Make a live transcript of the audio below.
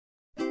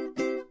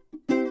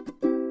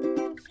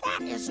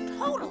is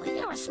totally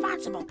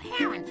irresponsible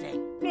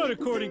parenting. Not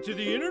according to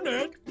the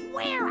internet.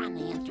 Where on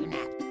the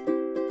internet?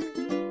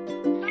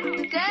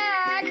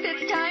 Dax,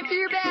 it's time for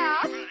your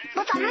bath.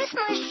 But I missed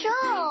my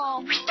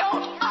show.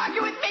 Don't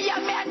argue with me,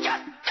 young man.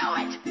 Just do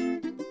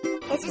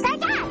it. This is our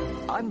dad.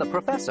 I'm the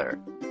professor.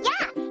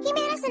 Yeah, he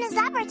made us in his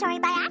laboratory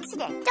by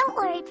accident. Don't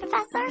worry,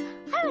 Professor.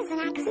 I was an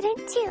accident,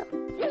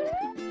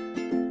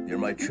 too. You're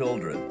my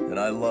children, and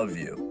I love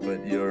you,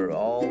 but you're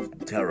all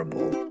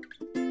terrible.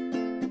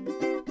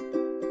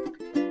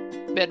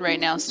 Bed right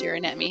now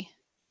staring at me.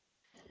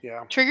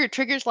 Yeah.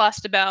 Trigger's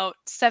lost about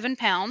 7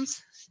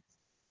 pounds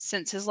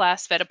since his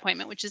last vet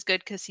appointment, which is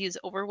good because he's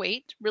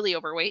overweight, really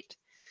overweight.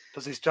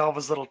 Does he still have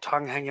his little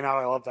tongue hanging out?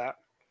 I love that.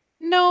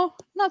 No,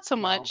 not so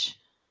much.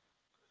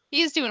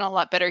 He's doing a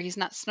lot better. He's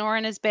not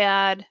snoring as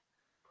bad,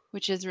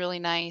 which is really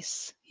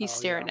nice. He's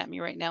staring at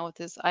me right now with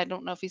his, I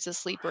don't know if he's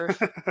asleep or if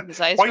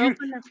his eyes are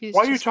open. Or if he's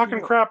why are you just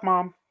talking crap,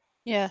 Mom?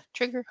 Yeah,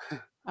 Trigger.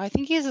 I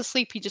think he's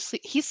asleep.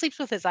 He sleeps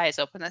with his eyes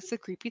open. That's the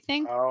creepy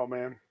thing. Oh,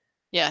 man.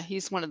 Yeah,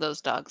 he's one of those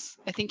dogs.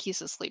 I think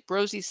he's asleep.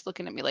 Rosie's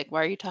looking at me like,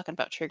 why are you talking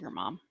about Trigger,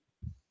 Mom?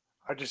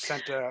 I just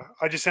sent to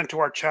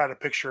our chat a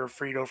picture of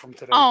Frito from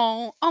today.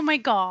 Oh my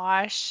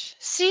gosh.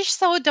 She's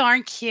so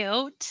darn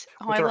cute.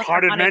 Oh, With I her love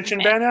Haunted Mansion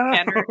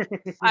bandana?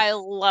 I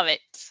love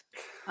it.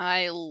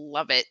 I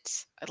love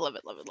it. I love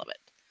it, love it, love it.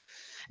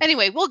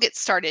 Anyway, we'll get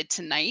started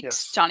tonight.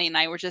 Yes. Johnny and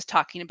I were just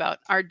talking about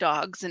our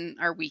dogs and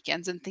our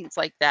weekends and things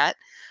like that.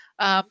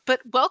 But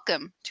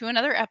welcome to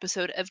another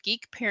episode of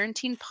Geek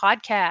Parenting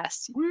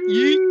Podcast.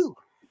 Woo!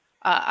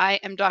 I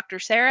am Dr.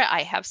 Sarah.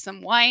 I have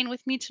some wine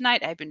with me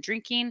tonight. I've been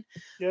drinking.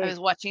 Yay. I was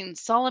watching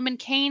Solomon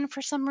Kane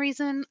for some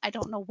reason. I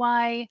don't know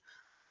why.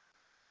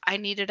 I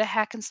needed a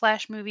hack and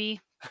slash movie,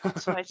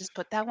 so I just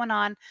put that one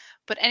on.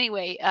 But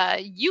anyway,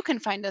 you can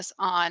find us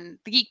on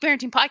the Geek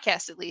Parenting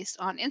Podcast, at least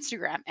on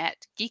Instagram at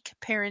Geek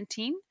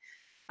Parenting.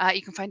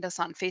 You can find us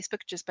on Facebook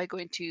just by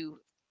going to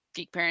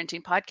Geek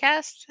Parenting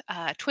Podcast.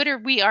 Twitter,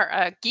 we are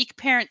a Geek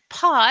Parent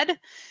Pod.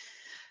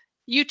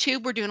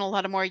 YouTube, we're doing a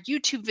lot of more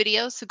YouTube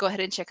videos, so go ahead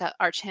and check out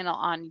our channel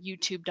on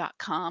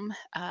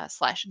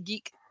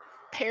youtube.com/Geek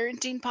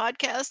Parenting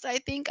Podcast. I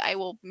think I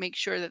will make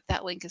sure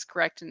that link is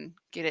correct and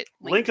get it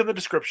Link in the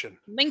description.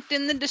 Linked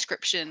in the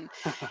description,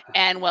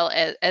 and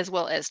as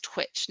well as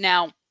Twitch.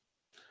 Now,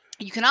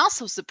 you can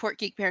also support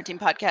Geek Parenting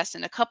Podcast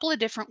in a couple of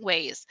different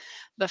ways.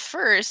 The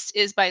first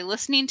is by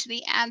listening to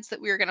the ads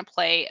that we are going to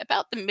play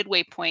about the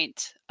midway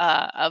point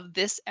of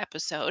this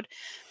episode.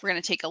 We're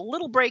going to take a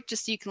little break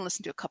just so you can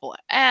listen to a couple of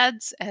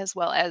ads, as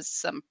well as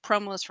some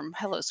promos from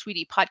Hello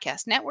Sweetie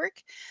Podcast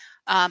Network.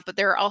 But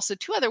there are also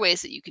 2 other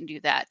ways that you can do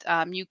that.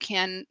 You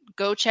can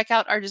go check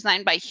out our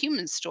Design by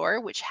Humans store,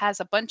 which has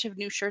a bunch of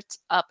new shirts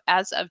up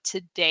as of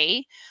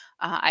today.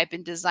 I've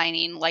been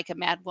designing like a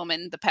mad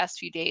woman the past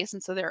few days,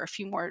 and so there are a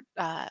few more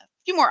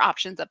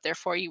options up there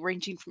for you,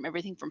 ranging from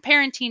everything from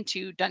parenting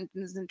to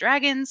Dungeons and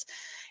Dragons,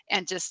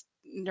 and just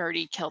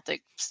nerdy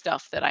Celtic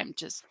stuff that I'm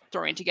just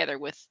throwing together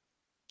with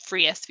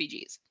free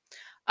SVGs.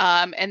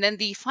 And then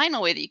the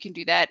final way that you can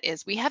do that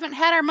is we haven't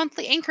had our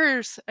monthly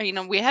anchors.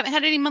 We haven't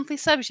had any monthly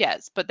subs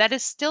yet, but that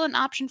is still an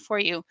option for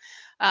you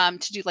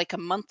to do like a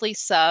monthly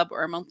sub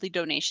or a monthly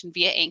donation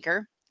via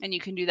Anchor. And you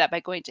can do that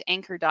by going to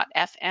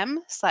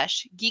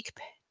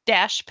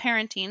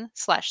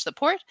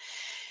anchor.fm/geek-parenting/support.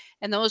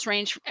 And those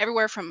range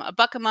everywhere from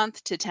 $1 a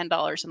month to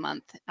 $10 a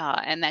month.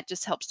 And that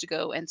just helps to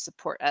go and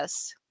support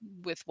us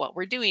with what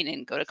we're doing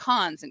and go to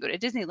cons and go to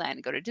Disneyland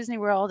and go to Disney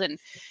World and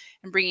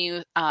bring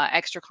you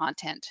extra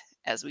content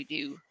as we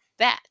do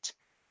that.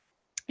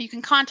 You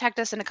can contact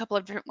us in a couple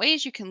of different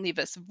ways. You can leave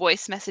us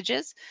voice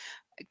messages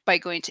by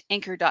going to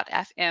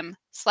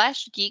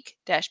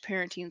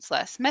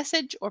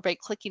anchor.fm/geek-parenting/message or by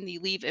clicking the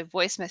leave a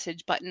voice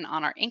message button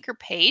on our Anchor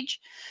page.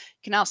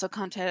 You can also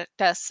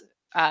contact us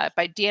by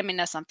DMing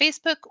us on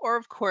Facebook or,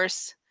 of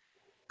course,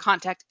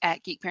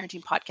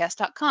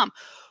 contact@geekparentingpodcast.com.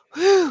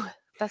 Whew,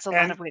 that's a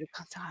lot of way to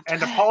contact.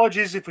 And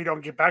apologies if we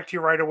don't get back to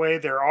you right away.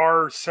 There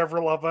are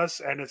several of us,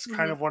 and it's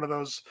kind of one of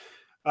those.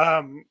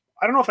 I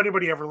don't know if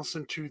anybody ever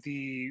listened to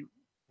the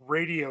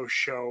radio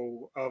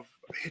show of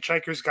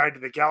Hitchhiker's Guide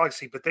to the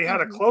Galaxy, but they had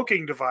a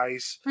cloaking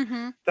device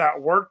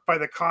that worked by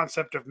the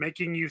concept of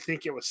making you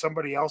think it was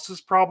somebody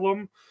else's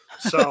problem.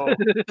 So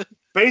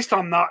based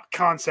on that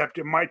concept,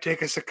 it might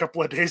take us a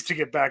couple of days to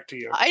get back to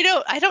you.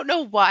 I don't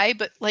know why,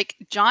 but like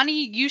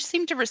Johnny, you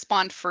seem to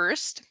respond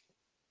first.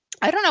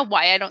 I don't know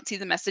why I don't see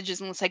the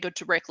messages unless I go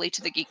directly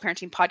to the Geek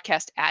Parenting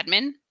Podcast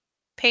admin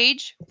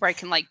page where I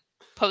can like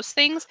post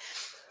things.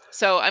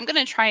 So I'm going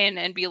to try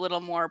and be a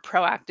little more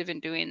proactive in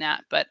doing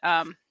that. But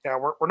yeah,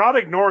 we're not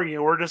ignoring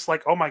you. We're just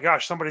like, oh my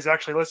gosh, somebody's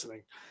actually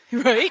listening.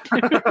 Right.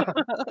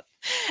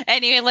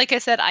 Anyway, like I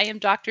said, I am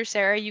Dr.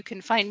 Sarah. You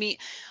can find me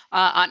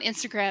on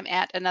Instagram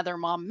at Another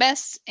Mom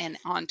Mess and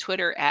on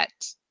Twitter at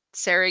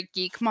Sarah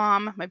Geek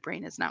Mom. My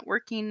brain is not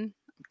working.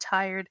 I'm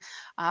tired.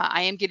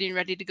 I am getting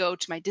ready to go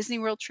to my Disney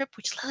World trip,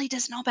 which Lily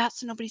doesn't know about,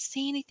 so nobody's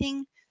saying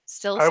anything.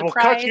 Still a surprise. I will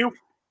cut you.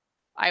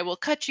 I will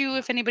cut you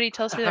if anybody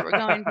tells her that we're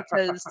going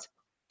because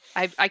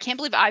I can't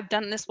believe I've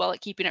done this well at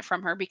keeping it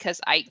from her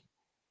because I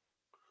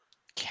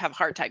have a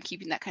hard time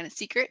keeping that kind of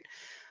secret.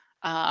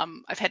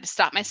 I've had to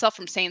stop myself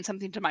from saying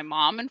something to my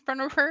mom in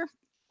front of her.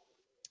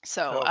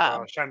 So, Oh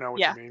gosh, I know what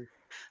yeah, you mean.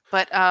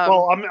 but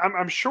Well,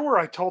 I'm sure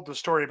I told the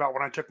story about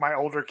when I took my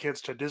older kids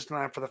to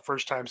Disneyland for the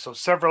first time. So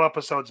several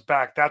episodes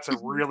back, that's a Mhm.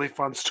 really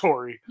fun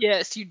story.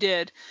 Yes, you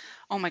did.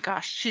 Oh my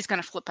gosh, she's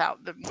gonna flip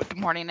out the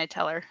morning I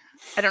tell her.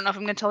 I don't know if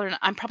I'm gonna tell her.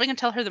 I'm probably gonna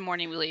tell her the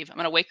morning we leave. I'm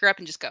gonna wake her up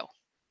and just go.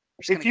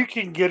 We're just If gonna go. you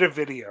can get a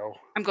video,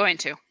 I'm going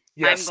to. I'm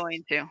yes,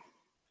 going to.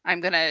 I'm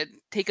gonna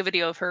take a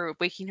video of her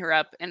waking her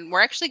up, and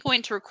we're actually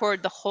going to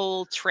record the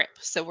whole trip.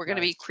 So we're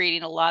gonna be nice.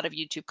 creating a lot of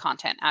YouTube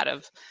content out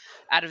of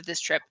this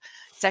trip.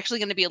 It's actually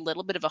going to be a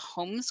little bit of a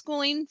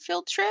homeschooling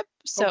field trip.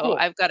 Oh, So cool.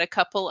 I've got a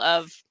couple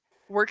of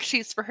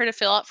worksheets for her to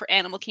fill out for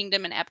Animal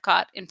Kingdom and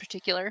Epcot in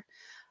particular.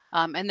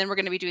 And then we're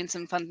going to be doing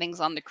some fun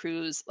things on the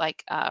cruise.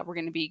 Like we're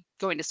going to be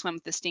going to swim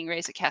with the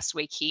stingrays at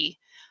Castaway Key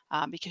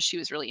because she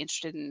was really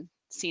interested in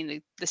seeing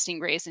the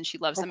stingrays and she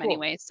loves Oh, them cool.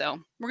 anyway. So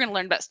we're going to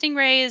learn about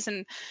stingrays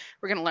and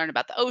we're going to learn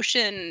about the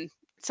ocean.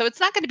 So it's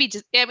not going to be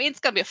just, I mean, it's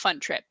going to be a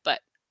fun trip, but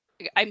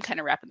I'm kind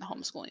of wrapping the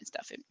homeschooling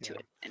stuff into Yeah.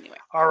 it anyway.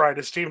 All right,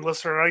 esteemed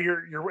listener, now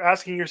you're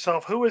asking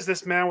yourself, who is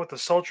this man with the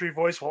sultry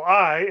voice? Well,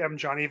 I am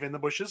Johnny Van the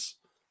Bushes.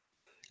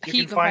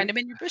 You can find them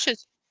in your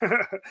bushes.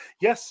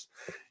 Yes,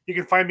 you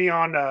can find me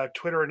on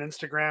Twitter and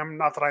Instagram.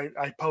 Not that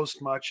I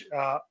post much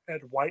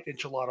at White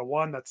Enchilada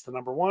 1. That's the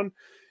number 1.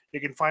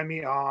 You can find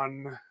me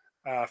on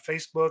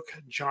Facebook,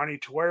 Johnny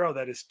Tuero.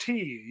 That is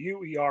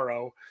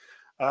Tuero.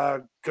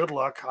 Good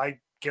luck. I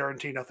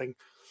guarantee nothing.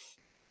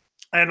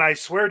 And I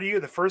swear to you,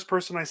 the first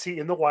person I see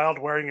in the wild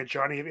wearing a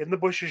Johnny in the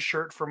Bushes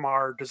shirt from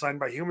our Designed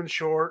by Human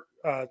Short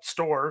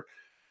store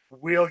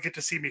will get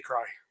to see me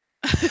cry.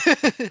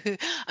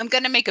 I'm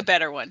going to make a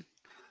better one.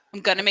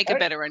 I'm going to make a Hey,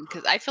 better one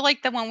because I feel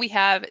like the one we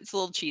have, it's a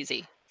little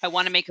cheesy. I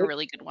want to make a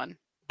really good one.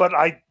 but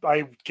I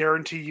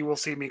guarantee you will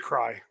see me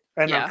cry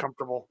and Yeah.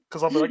 uncomfortable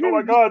because I'll be like, oh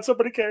my god,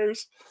 somebody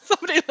cares.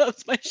 Somebody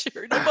loves my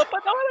shirt. I'm up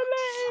on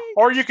holiday.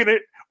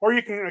 Or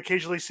you can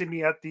occasionally see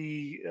me at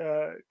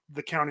the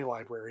county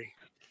library.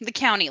 The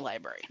county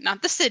library,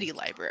 not the city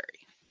library.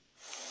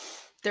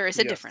 There is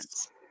a Yes.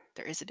 difference.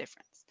 There is a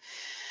difference.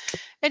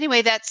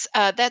 Anyway, that's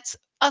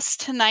us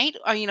tonight.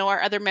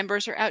 Our other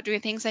members are out doing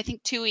things. I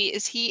think Tui,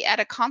 is he at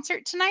a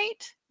concert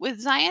tonight with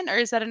Zion, or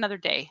is that another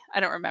day? I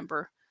don't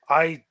remember.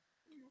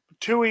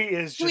 Tui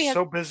is Tui just has-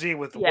 so busy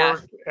with Yeah.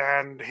 work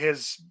and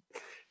his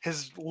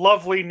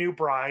lovely new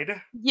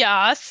bride.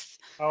 Yes.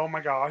 Oh my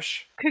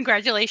gosh.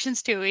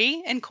 Congratulations,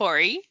 Tui and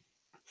Corey.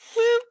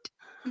 Woot.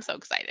 I'm so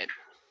excited.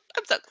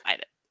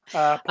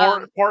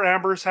 Poor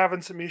Amber's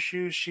having some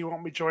issues. She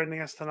won't be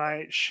joining us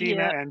tonight. Sheena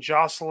Yeah. and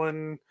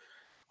Jocelyn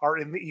are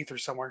in the ether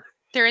somewhere.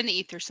 They're in the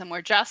ether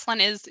somewhere.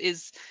 Jocelyn is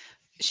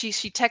she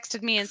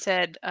texted me and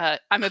said,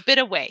 I'm a bit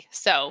away.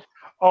 So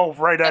Oh,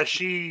 right. That's-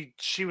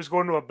 She was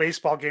going to a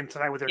baseball game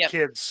tonight with her Yep.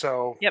 kids,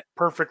 so Yep.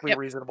 perfectly Yep.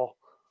 reasonable.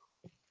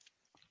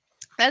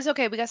 that's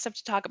okay. We got stuff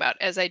to talk about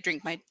as I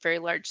drink my very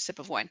large sip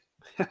of wine.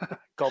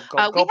 Gulp, We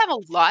gulp, gulp. have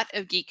a lot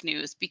of geek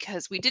news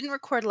because we didn't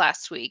record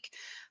last week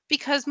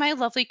because my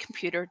lovely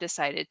computer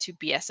decided to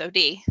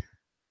BSOD.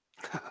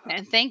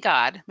 And thank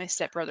God my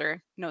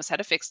stepbrother knows how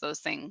to fix those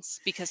things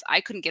because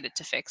I couldn't get it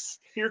to fix.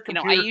 Your You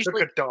know, computer I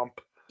usually- took a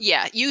dump.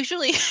 Yeah,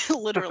 usually,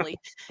 literally.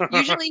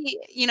 Usually,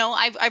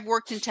 I've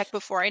worked in tech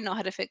before. I know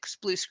how to fix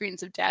blue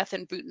screens of death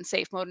and boot and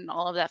safe mode and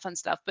all of that fun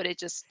stuff, but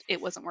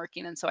it wasn't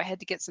working. And so I had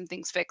to get some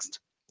things fixed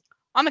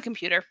on the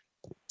computer,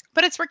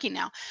 but it's working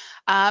now.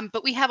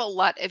 But we have a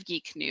lot of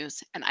geek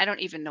news and I don't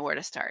even know where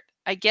to start.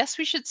 I guess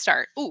we should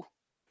start.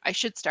 I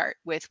should start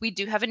with, we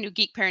do have a new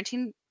geek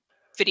parenting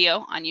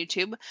video on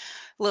YouTube.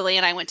 Lily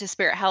and I went to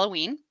Spirit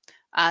Halloween.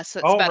 So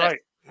it's about right.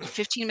 a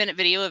 15-minute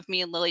video of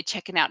me and Lily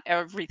checking out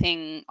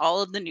everything,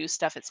 all of the new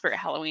stuff at Spirit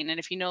Halloween. And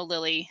if you know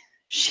Lily,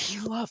 she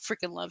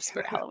freaking loves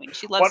Spirit Halloween.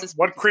 She loves this.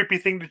 What creepy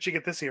thing did you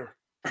get this year?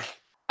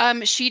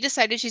 She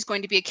decided she's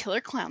going to be a killer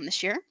clown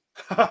this year.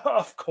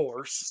 Of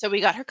course. So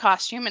we got her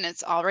costume and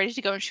it's all ready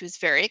to go. And she was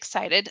very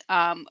excited.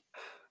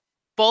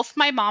 Both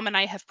my mom and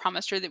I have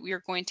promised her that we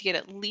are going to get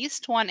at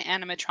least one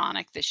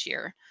animatronic this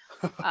year.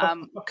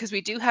 Because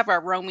we do have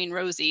our roaming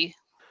Rosie.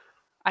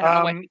 I don't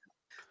know why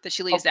that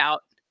she leaves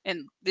out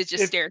and it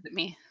just stares at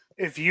me.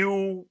 If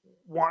you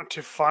want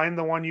to find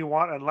the one you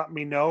want and let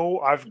me know,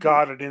 I've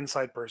got an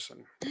inside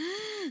person.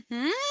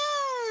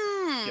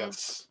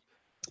 Yes.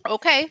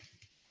 Okay.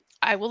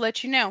 I will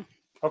let you know.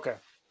 Okay.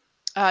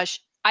 I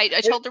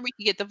told her we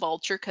could get the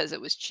vulture because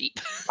it was cheap.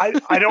 I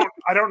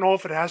don't know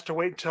if it has to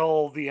wait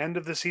until the end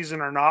of the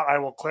season or not. I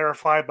will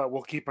clarify, but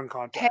we'll keep in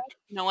contact. Okay.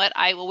 You know what?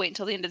 I will wait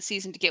until the end of the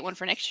season to get one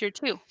for next year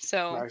too.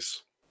 So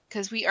Nice.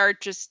 because we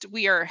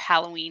are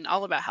Halloween,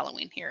 all about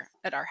Halloween here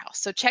at our house.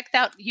 So check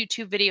that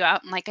YouTube video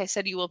out. And like I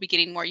said, you will be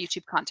getting more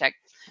YouTube content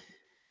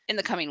in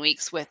the coming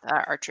weeks with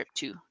our trip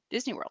to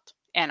Disney World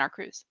and our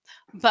cruise.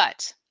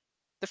 But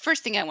the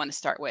first thing I want to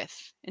start with,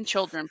 and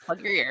children,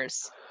 plug your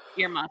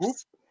earmuffs. Oop.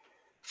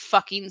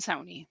 Fucking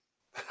Sony.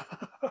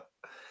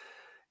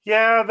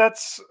 Yeah,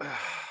 that's.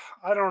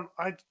 I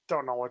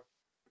don't know what.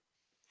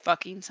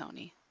 Fucking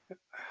Sony.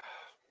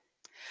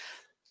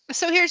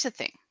 So here's the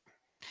thing.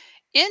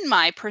 In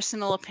my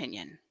personal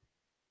opinion,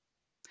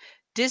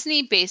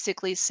 Disney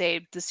basically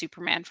saved the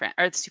Spider-Man,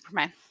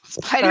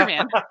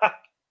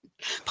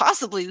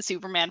 possibly the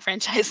Superman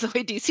franchise the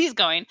way DC's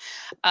going.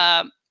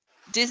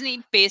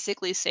 Disney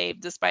basically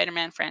saved the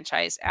Spider-Man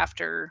franchise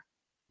after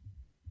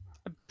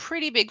a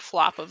pretty big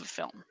flop of a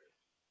film.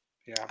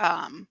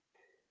 Yeah.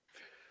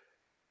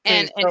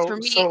 And for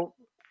me, so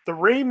the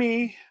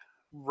Raimi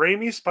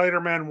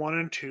Spider-Man 1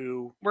 and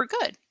 2 we're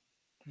good.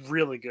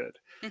 Really good.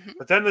 Mhm.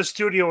 But then the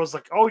studio was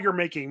like, "Oh, you're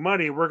making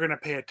money. We're going to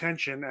pay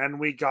attention." And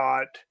we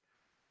got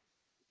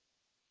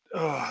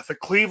the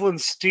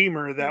Cleveland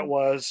Steamer that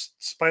was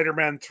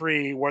Spider-Man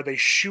 3, where they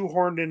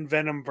shoehorned in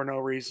Venom for no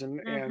reason.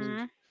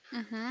 And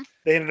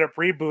they ended up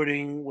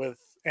rebooting with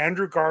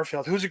Andrew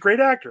Garfield, who's a great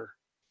actor.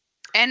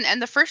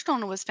 And the first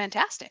one was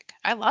fantastic.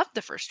 I loved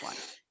the first one.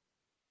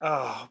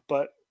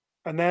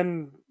 And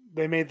then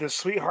they made this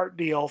sweetheart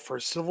deal for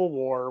Civil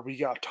War. We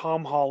got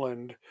Tom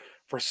Holland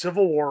for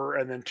Civil War,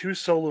 and then 2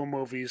 solo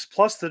movies,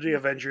 plus the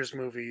Avengers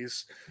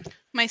movies.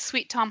 My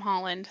sweet Tom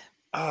Holland,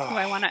 who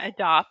I want to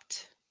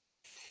adopt.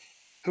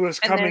 Who is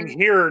coming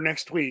here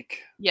next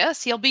week.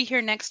 Yes, he'll be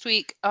here next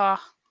week. Oh,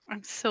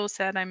 I'm so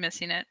sad I'm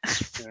missing it.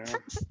 Yeah.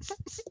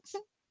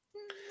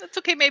 That's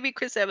okay. Maybe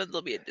Chris Evans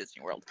will be at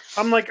Disney World.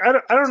 I'm like, I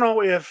don't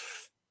know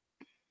if...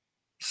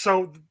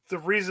 So the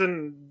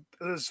reason,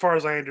 as far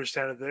as I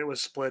understand it, that it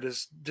was split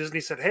is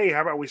Disney said, hey,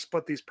 how about we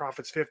split these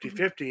profits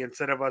 50-50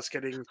 instead of us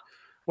getting,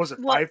 was it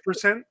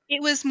 5%?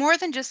 It was more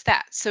than just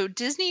that. So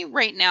Disney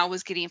right now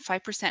was getting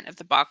 5% of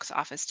the box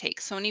office take.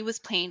 Sony was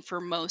paying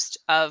for most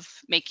of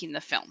making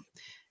the film,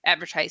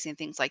 advertising,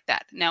 things like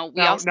that. Now,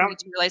 we also need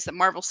to realize that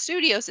Marvel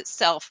Studios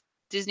itself,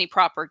 Disney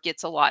proper,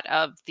 gets a lot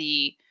of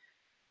the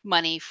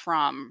money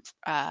from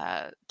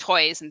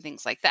toys and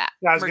things like that.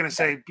 Yeah, I was going to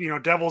say,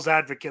 Devil's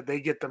Advocate, they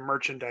get the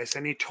merchandise.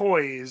 Any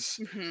toys,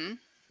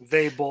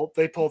 they pull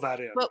that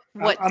in. But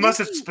unless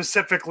it's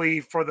specifically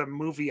for the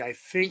movie, I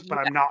think, but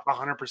I'm not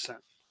 100%.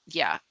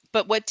 Yeah,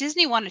 but what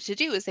Disney wanted to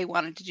do is they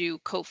wanted to do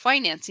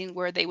co-financing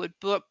where they would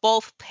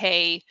both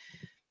pay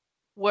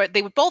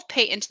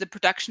into the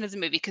production of the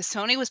movie, because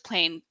Sony was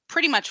paying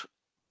pretty much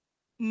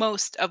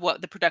most of what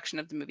the production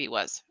of the movie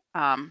was.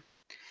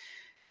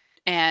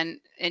 And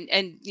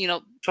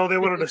so they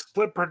wanted to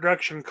split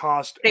production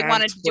cost. They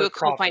wanted to do a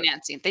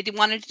co-financing. They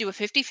wanted to do a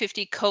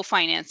 50-50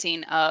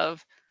 co-financing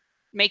of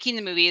making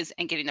the movies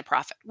and getting the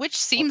profit, which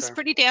seems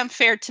pretty damn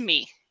fair to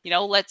me.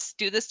 Let's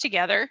do this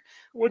together.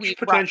 Which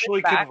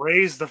potentially could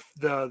raise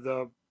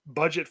the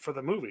budget for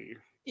the movie.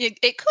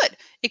 It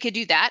could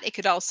do that. It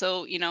could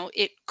also,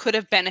 it could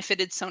have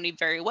benefited Sony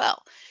very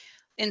well.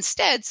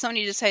 Instead,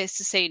 Sony decides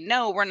to say,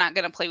 no, we're not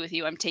going to play with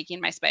you. I'm taking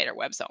my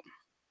Spiderwebs home.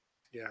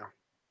 Yeah.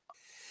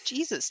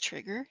 Jesus,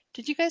 Trigger.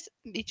 Did you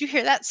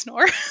hear that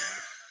snore?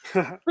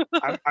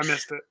 I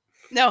missed it.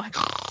 No.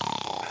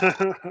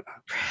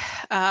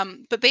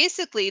 But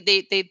basically,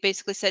 they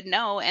basically said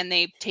no, and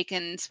they've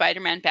taken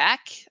Spider-Man back.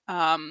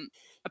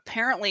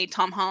 Apparently,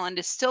 Tom Holland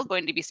is still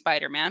going to be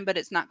Spider-Man, but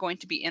it's not going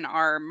to be in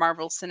our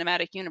Marvel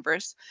Cinematic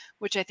Universe,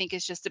 which I think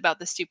is just about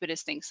the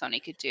stupidest thing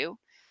Sony could do.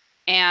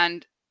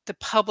 And the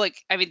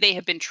public, they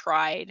have been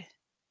tried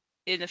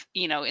in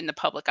the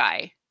public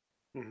eye.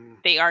 Mm-hmm.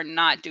 They are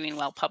not doing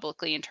well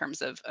publicly in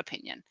terms of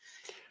opinion.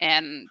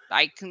 And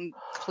I can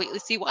completely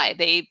see why.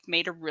 They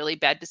made a really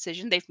bad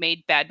decision. They've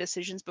made bad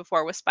decisions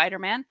before with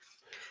Spider-Man.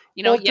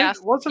 Venom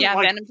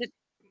did.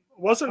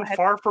 Wasn't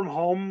Far From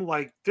Home,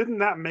 didn't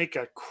that make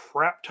a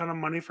crap ton of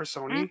money for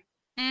Sony?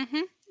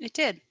 Mm-hmm. It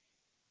did.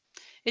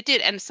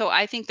 And so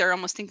I think they're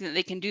almost thinking that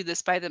they can do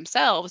this by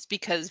themselves,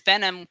 because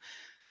Venom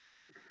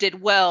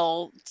did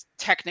well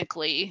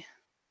technically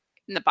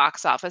in the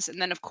box office,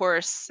 and then of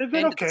course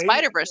the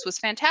Spider-Verse was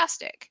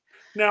fantastic.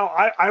 Now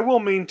I will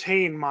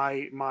maintain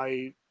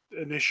my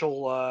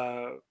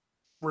initial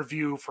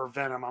review for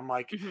Venom. I'm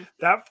like,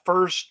 that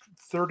first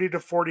 30 to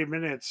 40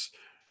 minutes,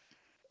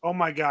 oh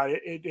my god,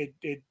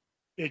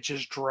 it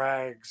just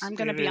drags. I'm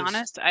gonna be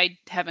honest, I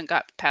haven't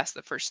got past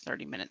the first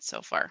 30 minutes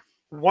so far.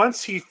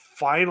 Once he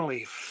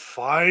finally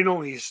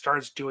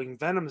starts doing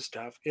Venom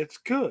stuff, it's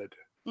good.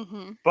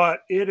 But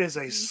it is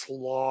a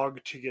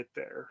slog to get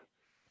there.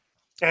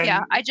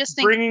 And I just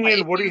think bringing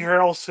in Woody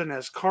Harrelson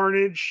as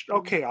Carnage,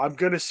 okay, I'm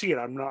going to see it.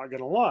 I'm not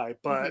going to lie,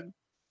 but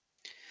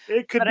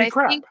it could be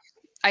crap.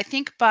 I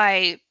think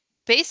by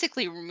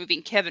basically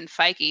removing Kevin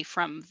Feige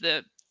from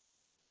the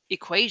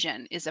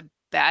equation is a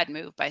bad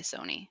move by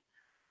Sony.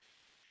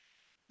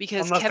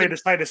 Because unless they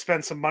decide to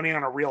spend some money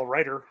on a real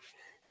writer.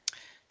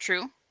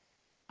 True.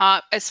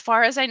 As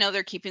far as I know,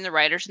 they're keeping the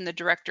writers and the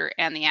director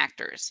and the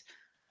actors.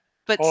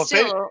 But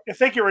still, if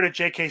they get rid of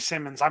J.K.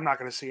 Simmons, I'm not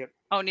going to see it.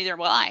 Oh, neither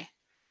will I.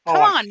 Come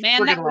on,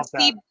 man. That was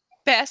the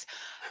best.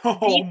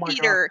 The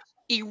theater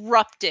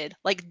erupted.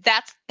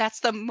 That's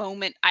the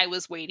moment I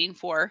was waiting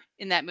for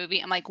in that movie.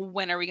 I'm like,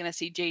 when are we going to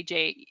see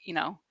J.J.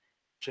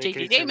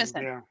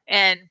 Jameson? Yeah.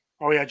 And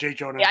J.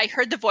 Jonah. Yeah, I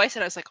heard the voice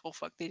and I was like, oh,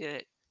 fuck, they did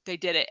it. They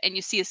did it. And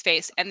you see his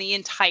face and the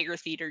entire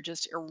theater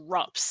just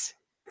erupts.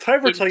 Did I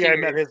ever tell you I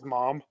met his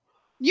mom?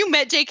 You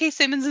met J.K.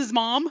 Simmons'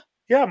 mom?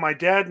 Yeah, my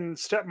dad and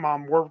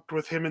stepmom worked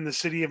with him in the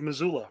city of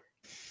Missoula.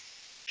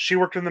 She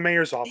worked in the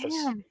mayor's office.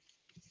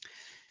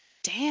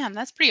 Damn,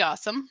 that's pretty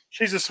awesome.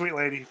 She's a sweet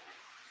lady.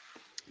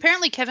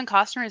 Apparently, Kevin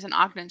Costner is in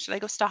Ogden. Should I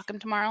go stalk him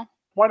tomorrow?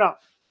 Why not?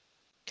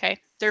 Okay.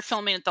 They're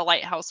filming at the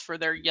Lighthouse for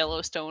their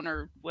Yellowstone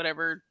or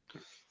whatever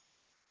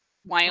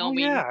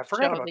Wyoming Oh, yeah, I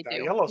forgot show about they that.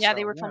 do. Yellowstone. Yeah,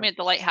 they were filming at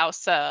the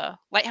Lighthouse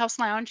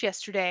Lounge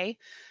yesterday.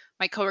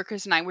 My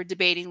coworkers and I were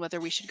debating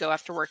whether we should go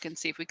after work and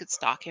see if we could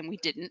stalk him. We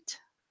didn't.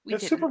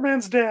 It's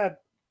Superman's dad.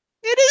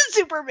 It is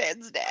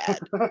Superman's dad.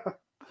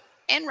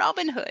 And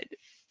Robin Hood.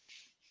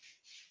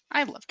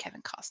 I love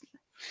Kevin Costner.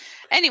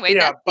 Anyway,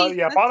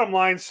 bottom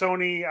line,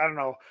 Sony, I don't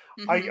know.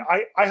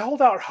 I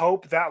hold out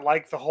hope that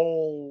like the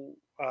whole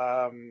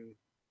oh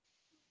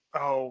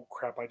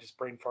crap, I just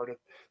brain farted.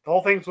 The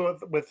whole thing's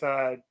with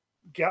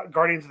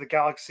Guardians of the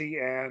Galaxy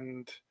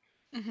and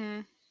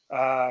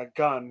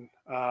Gunn,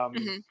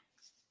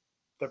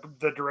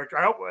 the director.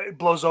 I hope it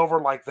blows over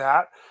like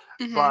that,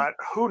 but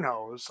who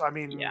knows? I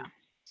mean,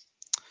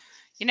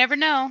 you never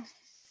know.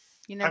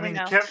 You never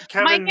know.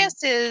 My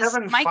guess is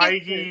Kevin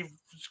Feige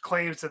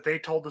claims that they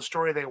told the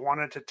story they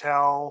wanted to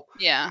tell.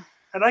 Yeah.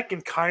 And I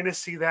can kind of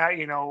see that,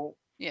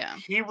 Yeah.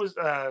 He was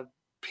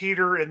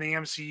Peter in the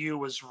MCU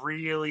was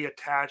really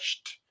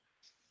attached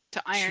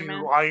to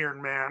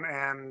Iron Man,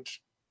 and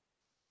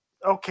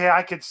okay,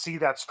 I could see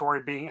that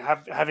story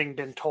having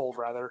been told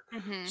rather.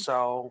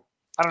 So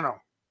I don't know.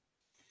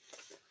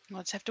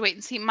 Let's have to wait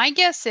and see. My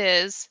guess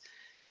is,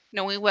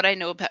 knowing what I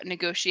know about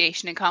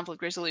negotiation and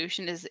conflict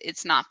resolution, is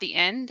it's not the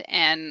end,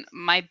 and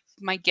my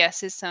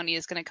guess is Sony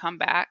is going to come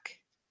back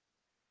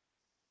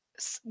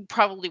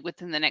probably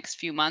within the next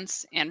few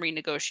months and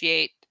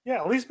renegotiate.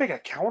 Yeah, at least make a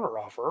counter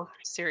offer.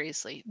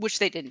 Seriously, which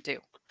they didn't do.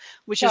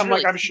 Which is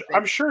really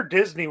I'm sure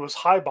Disney was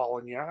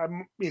highballing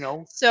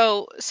you.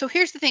 So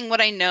here's the thing.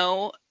 What I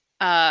know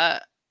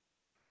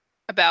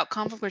about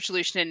conflict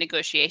resolution and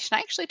negotiation, I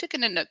actually took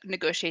a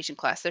negotiation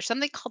class. There's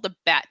something called a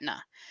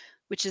BATNA,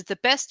 which is the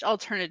best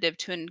alternative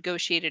to a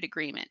negotiated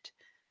agreement.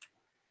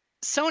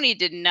 Sony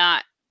did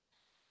not.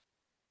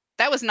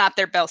 That was not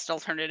their best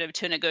alternative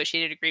to a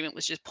negotiated agreement,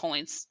 was just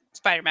pulling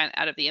Spider-Man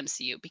out of the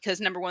MCU, because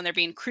number one, they're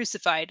being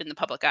crucified in the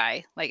public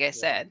eye, like I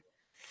said.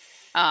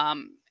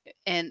 And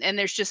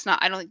there's just not,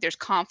 I don't think there's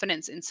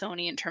confidence in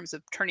Sony in terms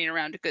of turning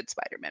around a good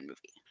Spider-Man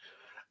movie.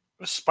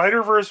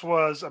 Spider-Verse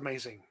was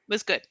amazing.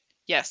 Was good.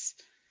 Yes.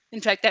 In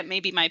fact, that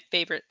may be my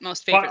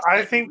most favorite. But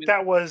I think movie.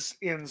 That was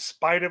in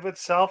spite of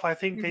itself. I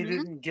think they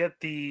didn't get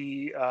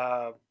the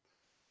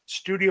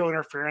studio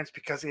interference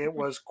because it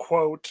was,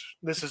 quote,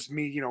 this is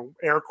me,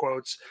 air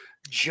quotes,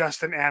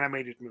 just an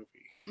animated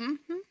movie.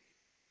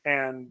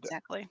 And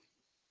exactly.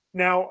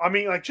 Now, I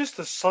mean, like, just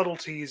the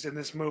subtleties in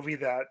this movie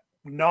that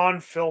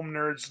non-film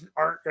nerds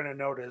aren't going to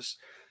notice.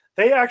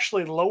 They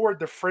actually lowered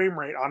the frame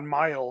rate on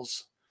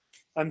Miles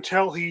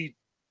until he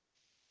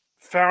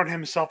found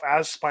himself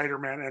as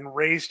Spider-Man and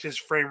raised his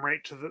frame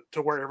rate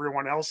to where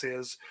everyone else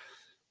is,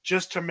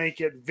 just to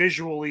make it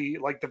visually,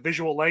 like the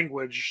visual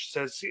language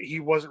says he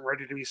wasn't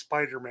ready to be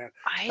Spider-Man.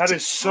 That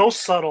is so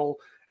subtle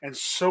and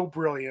so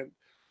brilliant.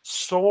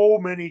 So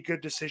many good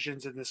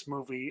decisions in this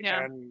movie.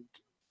 Yeah. And,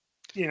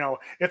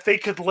 if they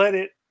could let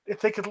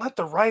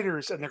the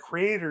writers and the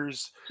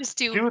creators just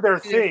do their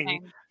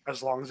thing,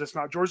 as long as it's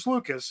not George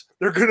Lucas,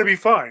 they're going to be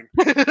fine.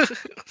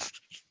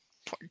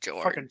 Poor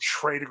George. Fucking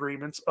trade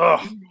agreements.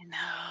 Ugh.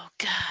 No,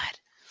 God.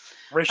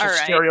 Racial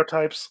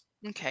stereotypes.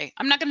 Okay.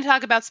 I'm not going to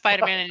talk about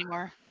Spider-Man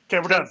anymore. Okay,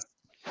 we're done.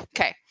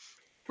 Okay.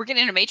 We're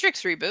getting a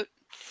Matrix reboot.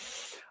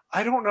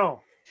 I don't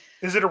know.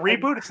 Is it a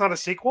reboot? It's not a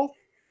sequel?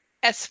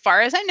 As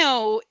far as I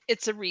know,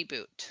 it's a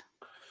reboot.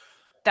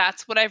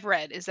 That's what I've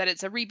read, is that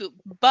it's a reboot,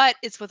 but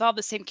it's with all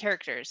the same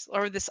characters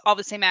or all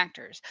the same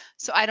actors.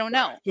 So I don't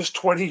know. Just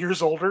 20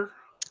 years older?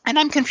 And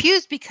I'm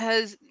confused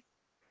because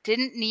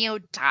didn't Neo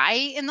die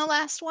in the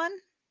last one?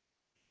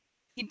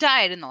 He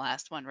died in the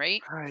last one,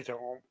 right? I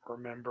don't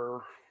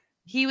remember.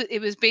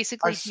 It was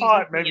basically I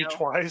saw it maybe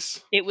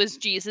twice. It was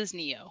Jesus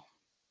Neo.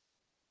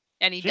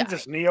 And he died.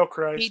 Jesus Neo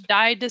Christ. He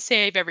died to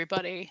save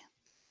everybody.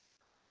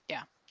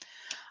 Yeah.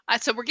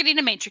 So we're getting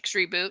a Matrix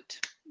reboot.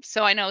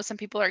 So I know some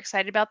people are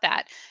excited about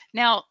that.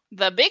 Now,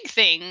 the big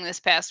thing this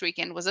past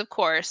weekend was, of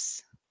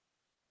course,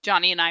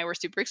 Johnny and I were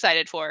super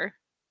excited for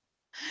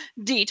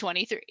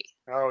D23.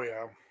 Oh,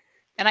 yeah.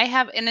 And I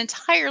have an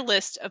entire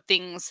list of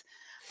things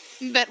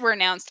that were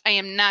announced. I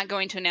am not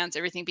going to announce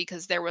everything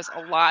because there was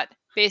a lot.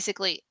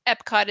 Basically,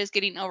 Epcot is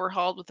getting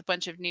overhauled with a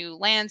bunch of new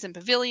lands and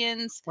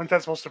pavilions. When's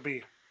that supposed to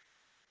be?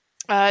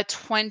 They're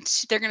going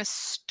to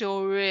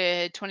store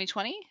it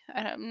 2020.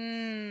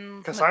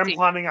 Because I'm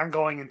planning on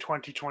going in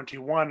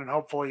 2021, and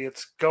hopefully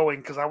it's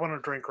going because I want to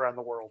drink around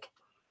the world.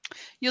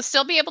 You'll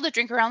still be able to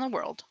drink around the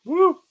world.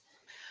 Woo!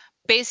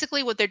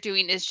 Basically, what they're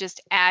doing is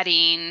just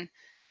adding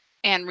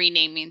and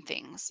renaming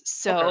things.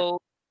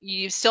 So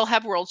you still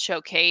have World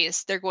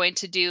Showcase. They're going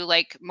to do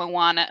like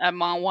a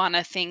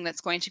Moana thing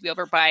that's going to be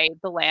over by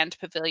the Land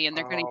Pavilion.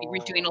 They're going to be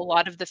redoing a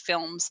lot of the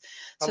films.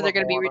 So they're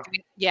going to be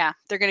redoing,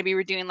 they're going to be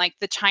redoing like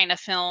the China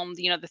film,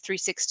 the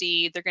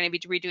 360. They're going to be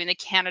redoing the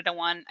Canada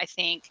one, I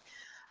think.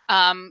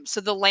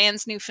 So the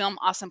Land's new film,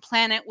 Awesome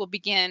Planet, will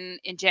begin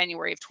in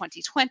January of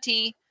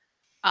 2020.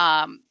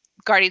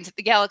 Guardians of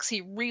the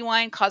Galaxy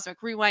Rewind,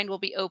 Cosmic Rewind will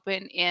be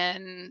open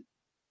in,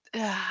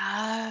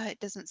 it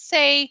doesn't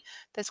say,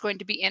 that's going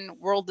to be in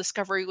World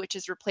Discovery, which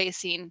is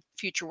replacing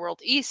Future World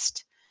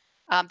East.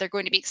 They're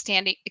going to be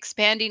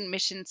expanding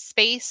Mission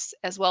Space,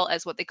 as well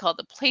as what they call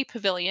the Play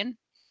Pavilion,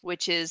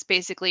 which is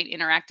basically an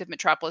interactive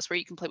metropolis where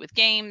you can play with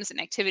games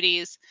and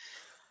activities.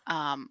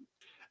 And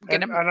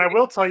I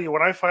will tell you,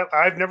 when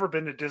I've never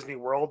been to Disney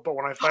World, but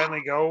when I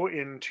finally go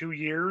in 2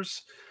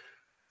 years,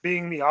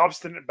 being the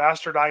obstinate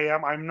bastard I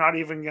am, I'm not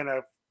even going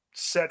to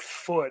set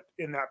foot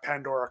in that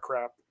Pandora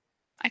crap.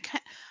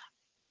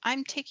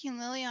 I'm taking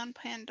Lily on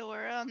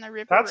Pandora on the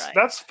river ride.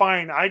 That's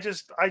fine. I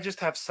just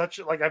have such,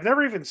 like, I've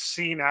never even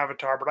seen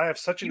Avatar, but I have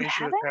such an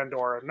issue with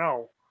Pandora.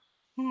 No.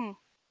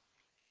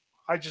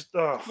 I just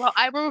Well,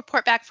 I will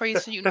report back for you,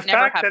 so you never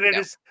have to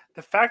go.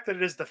 The fact that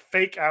it is the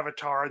fake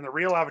Avatar and the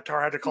real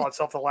Avatar had to call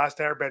itself The Last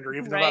Airbender,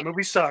 even though that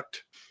movie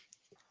sucked.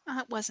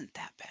 It wasn't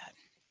that bad.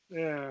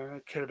 Yeah,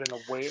 it could have been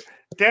a way.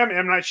 Damn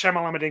M. Night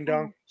Shyamalama Ding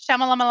Dong.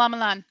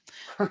 Shyamalama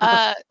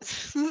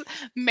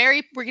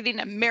we're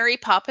getting a Mary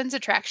Poppins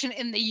attraction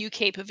in the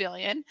UK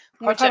Pavilion.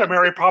 I've had a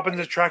Mary Poppins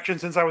attraction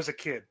since I was a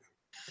kid.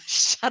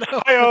 Shut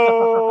up.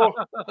 Hi-oh!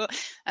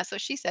 That's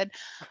what she said.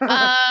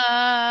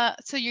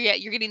 So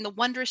you're getting The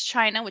Wondrous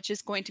China, which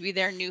is going to be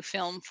their new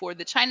film for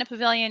the China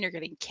Pavilion. You're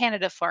getting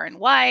Canada Far and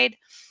Wide.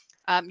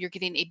 You're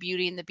getting a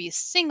Beauty and the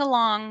Beast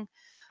sing-along.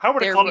 I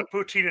would have called it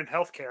Poutine in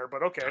Healthcare,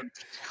 but okay.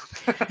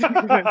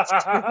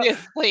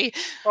 Seriously.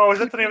 Oh, is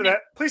that the name of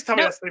that? Please tell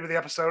me that's the name of the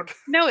episode.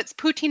 No, it's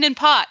Poutine and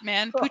Pot,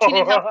 man. Poutine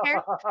in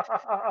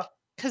Healthcare.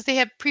 Because they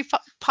have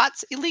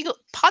pots illegal.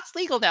 Pot's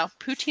legal now.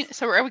 Poutine.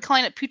 So are we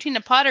calling it Poutine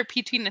and Pot or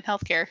Poutine in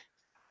Healthcare?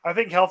 I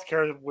think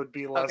healthcare would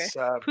be less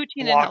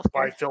Poutine blocked and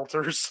by Healthcare.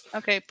 filters.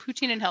 Okay,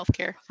 Poutine and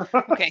Healthcare.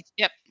 Okay,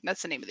 yep,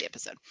 that's the name of the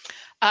episode.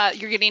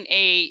 You're getting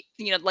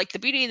like the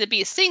Beauty and the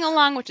Beast sing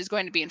along, which is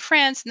going to be in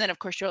France, and then of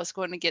course you're also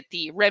going to get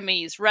the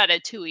Remy's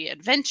Ratatouille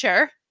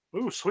Adventure.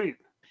 Ooh, sweet.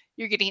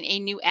 You're getting a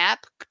new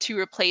app to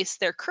replace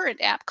their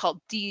current app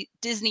called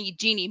Disney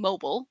Genie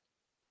Mobile.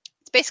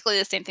 It's basically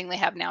the same thing they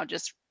have now,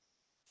 just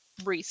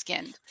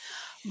reskinned.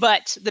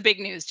 But the big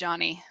news,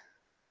 Johnny.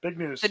 Big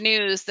news. The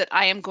news that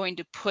I am going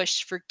to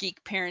push for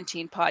Geek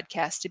Parenting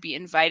Podcast to be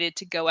invited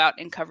to go out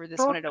and cover this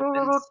when it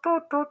opens.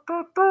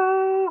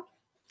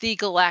 The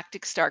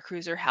Galactic Star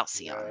Cruiser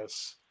Halcyon.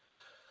 Yes.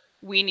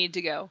 We need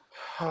to go.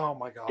 Oh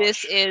my gosh.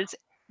 This is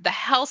the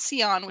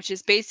Halcyon, which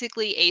is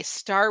basically a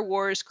Star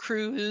Wars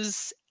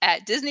cruise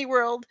at Disney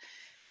World.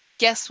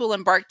 Guests will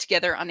embark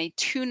together on a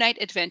 2-night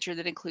adventure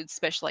that includes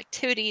special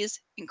activities,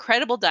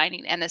 incredible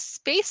dining, and a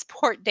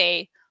spaceport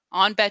day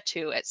on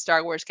Batuu at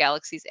Star Wars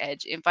Galaxy's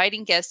Edge,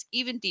 inviting guests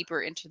even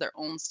deeper into their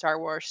own Star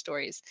Wars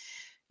stories.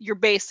 You're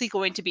basically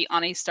going to be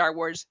on a Star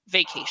Wars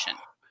vacation.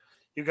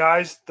 You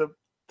guys, the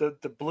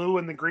blue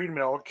and the green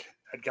milk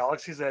at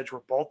Galaxy's Edge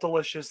were both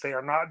delicious. They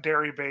are not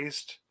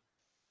dairy-based,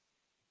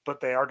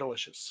 but they are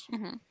delicious.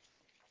 Mm-hmm.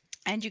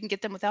 And you can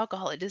get them with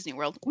alcohol at Disney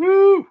World.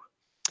 Woo!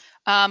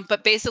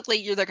 But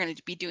basically, they're going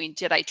to be doing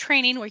Jedi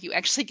training, where you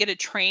actually get to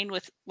train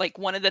with like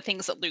one of the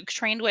things that Luke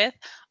trained with.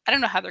 I don't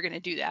know how they're going to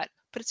do that,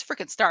 but it's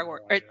freaking Star Wars.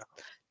 Or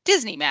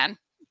Disney, man.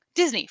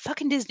 Disney.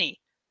 Fucking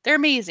Disney. They're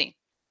amazing.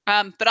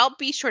 But I'll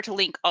be sure to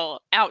link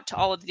out to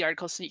all of the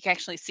articles so you can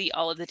actually see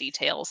all of the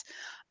details.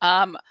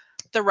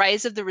 The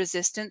Rise of the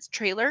Resistance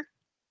trailer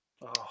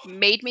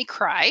made me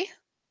cry.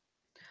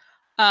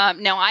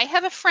 Now, I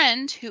have a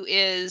friend who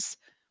is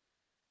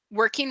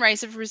working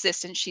Rise of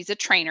Resistance. She's a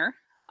trainer.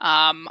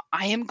 I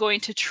am going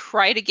to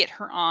try to get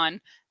her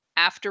on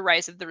after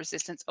Rise of the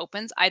Resistance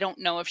opens. I don't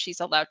know if she's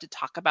allowed to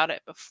talk about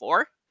it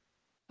before.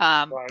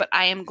 But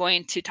I am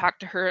going to talk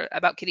to her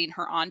about getting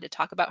her on to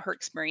talk about her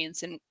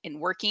experience in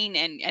working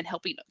and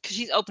helping, because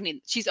she's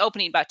opening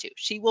Batuu.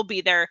 She will be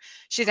there.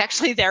 She's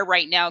actually there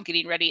right now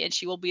getting ready, and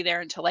she will be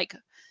there until like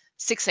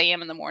 6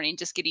 a.m. in the morning,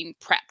 just getting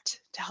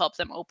prepped to help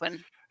them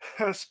open.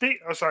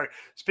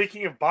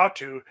 Speaking of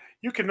Batuu,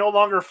 you can no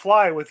longer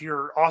fly with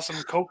your awesome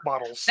Coke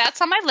bottles.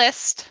 That's on my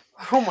list.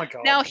 Oh my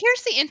God. Now,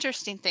 here's the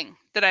interesting thing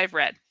that I've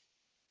read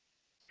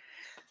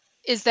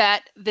is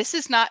that this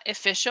is not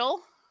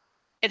official.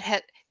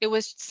 It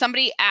was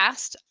somebody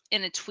asked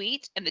in a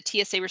tweet, and the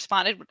TSA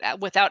responded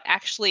without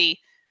actually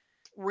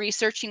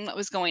researching what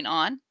was going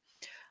on.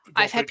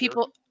 I've had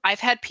people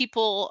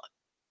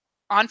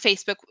on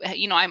Facebook.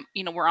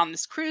 We're on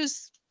this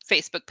cruise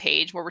Facebook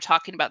page where we're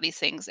talking about these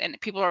things, and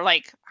people are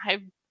like,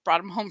 I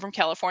brought them home from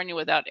California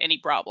without any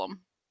problem.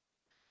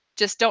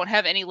 Just don't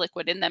have any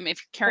liquid in them if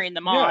you're carrying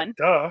them on.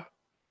 Duh.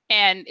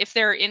 And if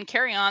they're in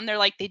carry-on, they're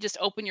like, they just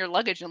open your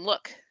luggage and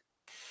look.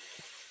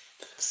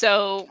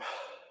 So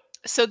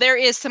So there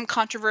is some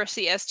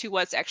controversy as to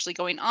what's actually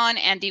going on.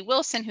 Andy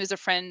Wilson, who's a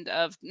friend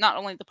of not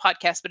only the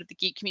podcast, but of the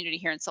geek community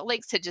here in Salt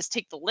Lake, said just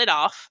take the lid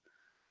off.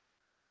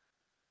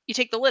 You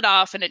take the lid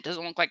off and it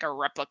doesn't look like a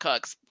replica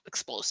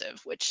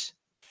explosive, which,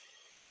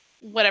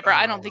 whatever.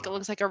 I don't think it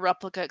looks like a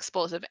replica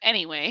explosive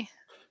anyway.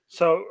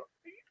 So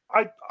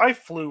I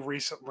flew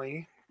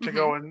recently to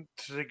go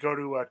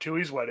to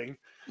Tui's wedding.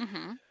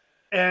 Mm-hmm.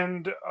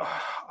 And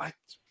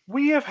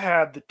we have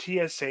had the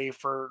TSA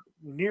for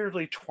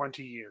nearly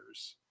 20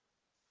 years.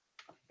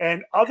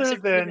 And other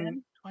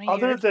than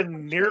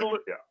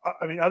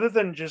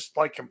just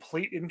like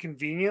complete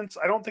inconvenience,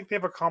 I don't think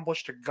they've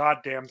accomplished a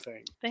goddamn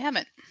thing. They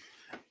haven't.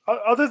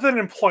 Other than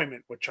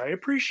employment, which I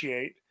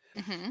appreciate,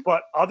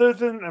 but other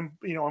than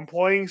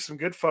employing some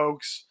good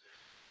folks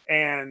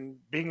and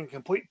being a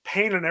complete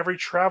pain in every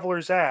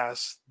traveler's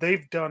ass,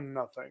 they've done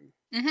nothing.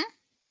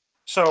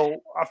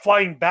 So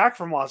flying back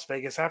from Las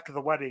Vegas after the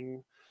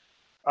wedding,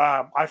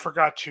 I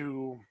forgot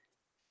to,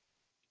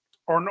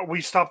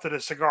 we stopped at a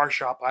cigar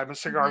shop. I'm a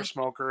cigar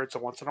smoker. It's a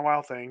once in a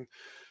while thing.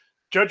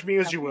 Judge me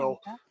as you will.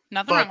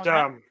 Nothing wrong with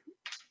that.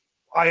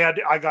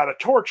 I got a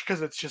torch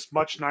because it's just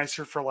much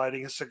nicer for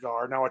lighting a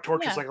cigar. Now a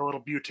torch is like a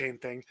little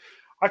butane thing.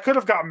 I could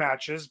have got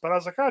matches, but I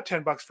was like,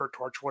 $10 for a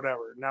torch,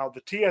 whatever. Now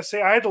the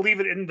TSA, I had to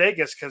leave it in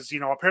Vegas because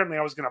apparently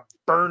I was going to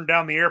burn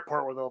down the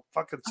airport with a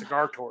fucking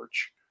cigar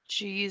torch.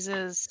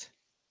 Jesus.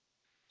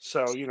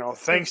 So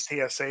thanks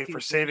TSA for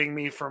saving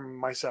me from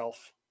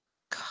myself.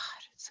 God,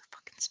 it's so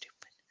fucking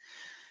stupid.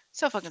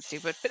 So fucking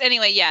stupid. But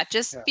anyway,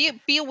 just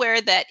be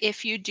aware that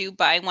if you do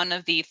buy one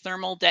of the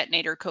thermal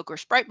detonator Coke or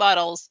Sprite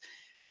bottles,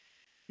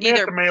 you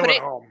have to mail it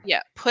home.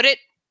 Yeah, put it.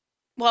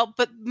 Well,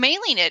 but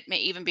mailing it may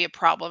even be a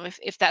problem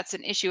if that's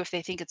an issue, if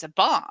they think it's a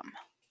bomb.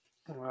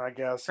 Well, I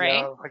guess, right?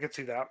 Yeah, I could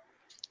see that.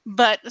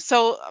 But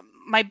so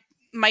my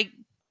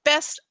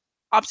best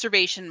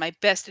observation, my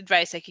best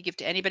advice I could give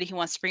to anybody who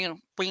wants to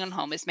bring them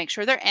home is make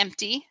sure they're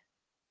empty.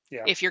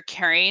 Yeah. If you're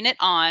carrying it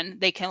on,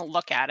 they can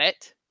look at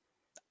it.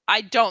 I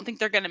don't think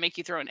they're going to make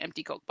you throw an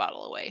empty Coke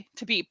bottle away.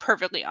 To be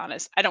perfectly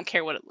honest, I don't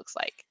care what it looks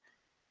like.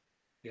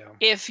 Yeah.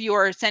 If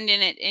you're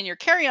sending it in your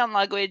carry-on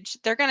luggage,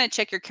 they're going to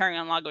check your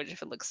carry-on luggage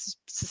if it looks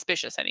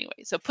suspicious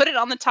anyway. So put it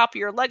on the top of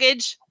your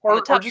luggage, on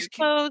the top of your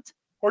clothes.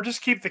 Or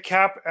just keep the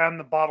cap and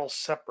the bottle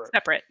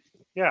separate.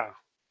 Yeah.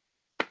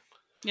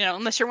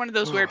 Unless you're one of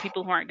those weird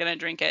people who aren't going to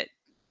drink it.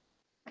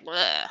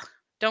 Ugh.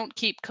 Don't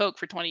keep Coke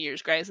for 20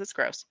 years, guys. That's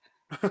gross.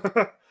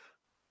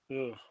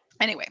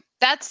 Anyway,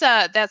 that's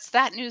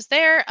that news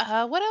there.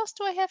 What else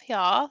do I have here?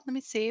 Let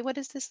me see. What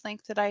is this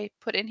link that I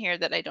put in here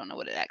that I don't know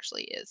what it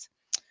actually is?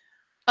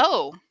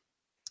 Oh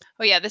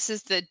yeah, this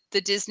is the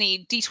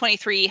Disney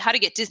D23 how to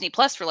get Disney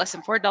Plus for less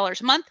than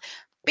 $4 a month.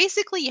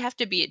 Basically, you have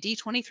to be a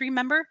D23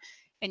 member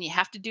and you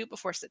have to do it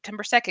before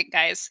September 2nd,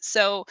 guys.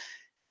 So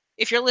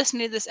if you're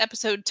listening to this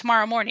episode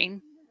tomorrow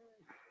morning,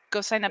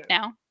 go sign up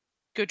now.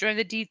 Go join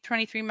the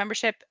D23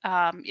 membership.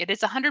 It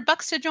is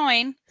 $100 to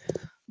join,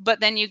 but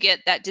then you get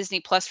that Disney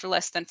Plus for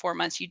less than 4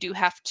 months. You do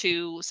have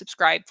to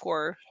subscribe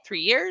for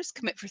 3 years,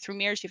 commit for 3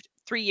 years.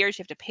 3 years,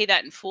 you have to pay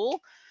that in full,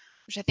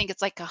 which I think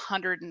it's like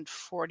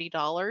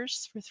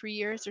 $140 for 3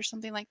 years or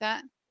something like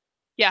that.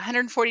 Yeah,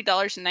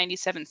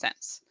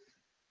 $140.97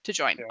 to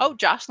join. Yeah. Oh,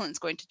 Jocelyn's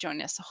going to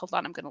join us. So hold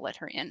on, I'm going to let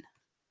her in.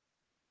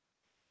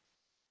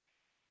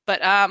 But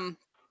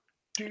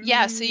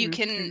yeah, so you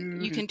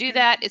can do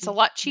that. It's a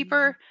lot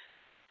cheaper.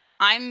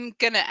 I'm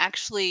going to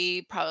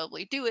actually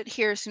probably do it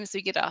here as soon as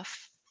we get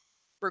off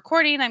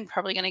recording. I'm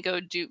probably going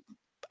to go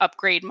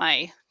upgrade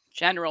my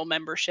general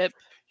membership.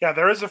 Yeah,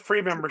 there is a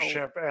free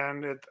membership,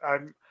 and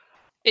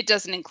it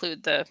doesn't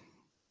include the.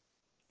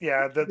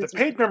 Yeah, the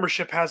paid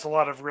membership has a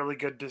lot of really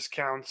good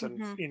discounts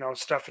and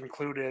stuff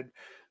included.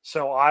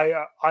 So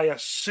I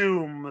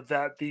assume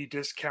that the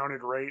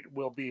discounted rate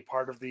will be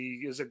part of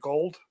is it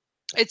gold?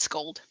 It's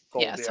gold.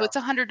 Yeah, so it's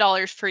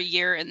 $100 for a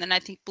year, and then I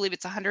believe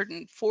it's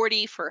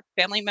 $140 for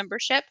family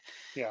membership.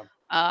 Yeah.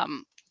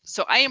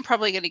 So I am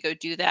probably going to go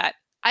do that.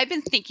 I've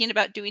been thinking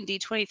about doing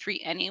D23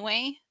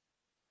 anyway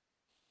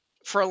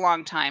for a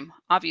long time,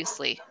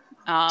 obviously.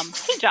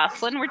 Hey,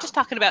 Jocelyn, we're just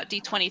talking about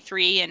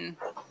D23 and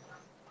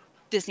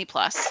Disney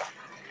Plus.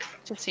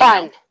 Just so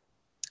fun.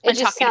 It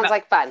just sounds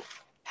like fun.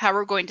 How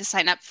we're going to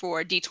sign up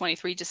for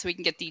D23 just so we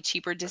can get the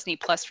cheaper Disney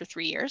Plus for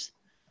 3 years.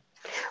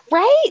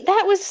 Right?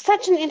 That was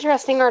such an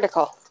interesting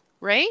article.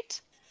 Right?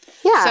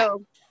 Yeah.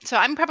 So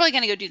I'm probably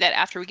going to go do that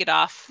after we get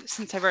off,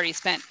 since I've already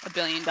spent $1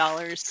 billion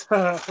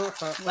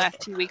the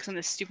last 2 weeks on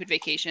this stupid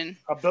vacation.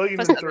 $1 billion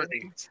and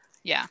 30.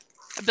 Yeah.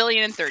 $1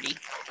 billion and 30.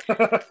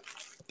 $1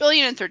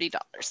 billion and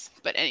 $30.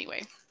 But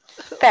anyway.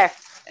 Fair.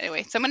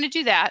 Anyway, so I'm going to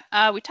do that.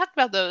 We talked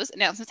about those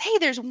announcements. Hey,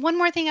 there's one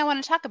more thing I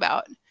want to talk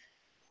about.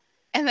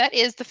 And that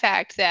is the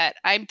fact that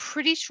I'm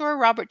pretty sure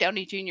Robert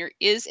Downey Jr.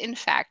 is, in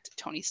fact,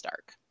 Tony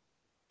Stark.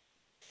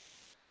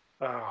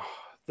 Oh,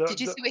 did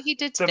you see what he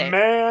did today? The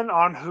man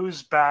on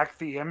whose back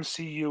the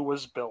MCU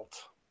was built.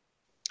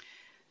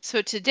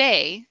 So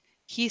today,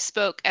 he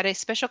spoke at a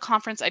special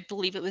conference, I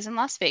believe it was in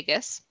Las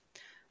Vegas,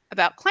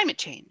 about climate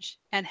change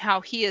and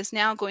how he is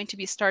now going to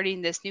be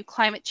starting this new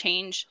climate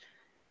change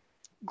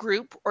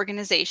group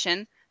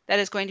organization that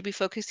is going to be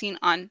focusing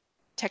on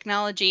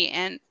technology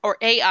or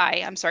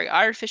AI,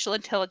 artificial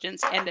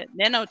intelligence and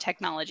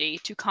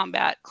nanotechnology to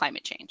combat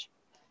climate change.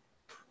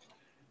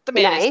 The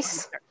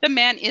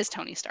man is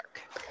Tony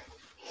Stark.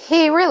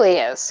 He really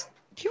is.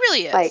 He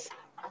really is. Like,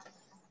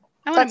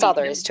 that's all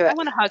there is to it. I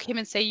want to hug him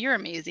and say, "You're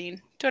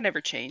amazing. Don't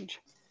ever change."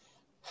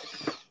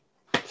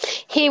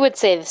 He would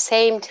say the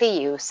same to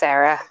you,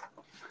 Sarah.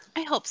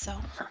 I hope so.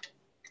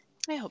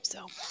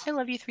 I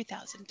love you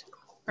 3000.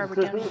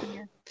 Robert Downey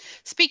Jr.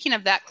 Speaking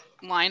of that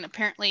line,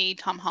 apparently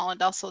Tom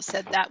Holland also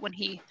said that when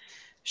he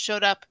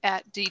showed up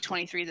at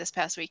D23 this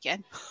past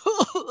weekend.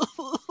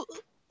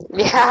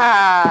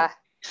 Yeah.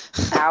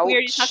 Ouch. We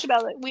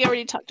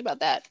already talked about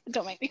that.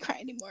 Don't make me cry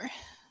anymore.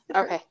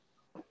 Okay.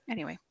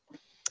 Anyway.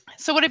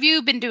 So what have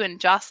you been doing,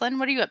 Jocelyn?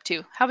 What are you up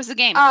to? How was the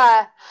game?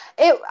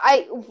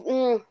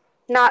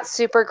 Not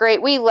super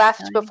great. We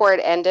left before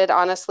it ended,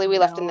 honestly. We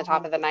left in the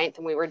top of the ninth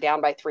and we were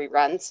down by 3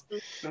 runs.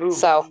 Ooh.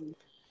 So,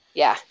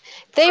 yeah.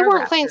 They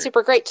weren't playing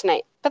super great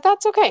tonight, but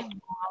that's okay.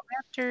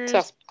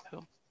 Raptors.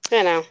 So,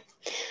 you know.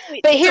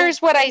 But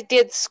here's what I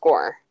did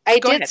score. I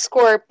did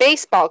score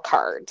baseball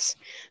cards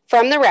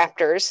from the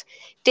Raptors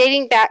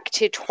dating back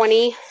to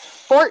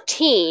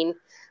 2014,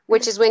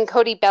 which is when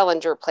Cody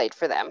Bellinger played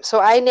for them.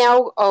 So I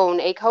now own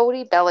a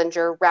Cody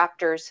Bellinger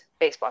Raptors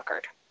baseball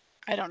card.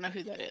 I don't know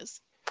who that is.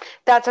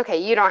 That's okay.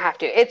 You don't have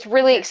to. It's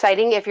really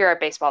exciting if you're a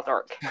baseball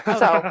dork.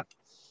 So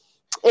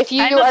if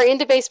you are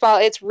into baseball,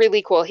 it's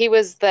really cool. He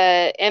was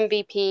the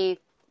MVP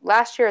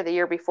last year or the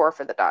year before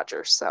for the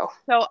Dodgers. So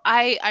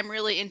I'm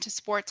really into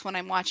sports when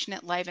I'm watching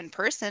it live in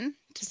person.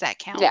 Does that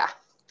count? Yeah.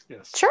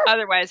 Yes. Sure.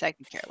 Otherwise, I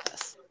can care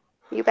less.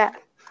 You bet.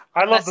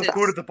 I love the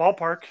food at the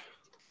ballpark.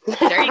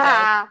 There you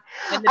go.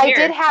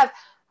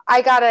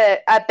 I got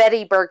a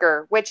Betty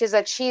burger, which is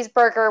a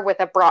cheeseburger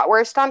with a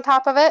bratwurst on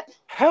top of it.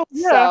 Hell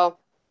yeah. So,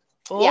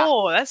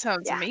 that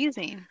sounds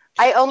amazing.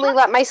 I only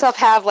let myself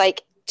have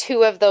like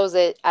 2 of those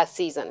a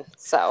season.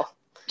 So,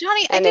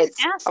 Johnny, I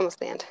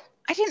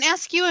didn't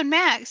ask you and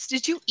Max,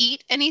 did you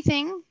eat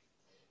anything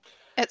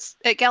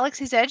at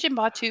Galaxy's Edge in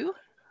Batu?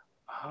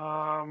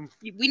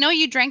 We know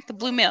you drank the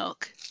blue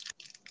milk.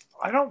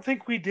 I don't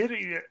think we did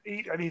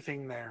eat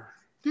anything there.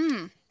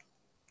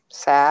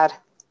 Sad.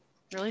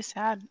 Really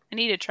sad. I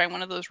need to try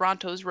one of those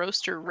Ronto's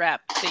roaster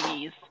wrap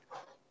thingies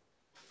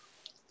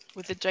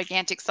with a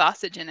gigantic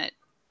sausage in it.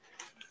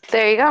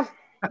 There you go.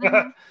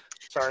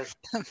 Sorry.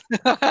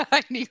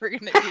 I knew you were going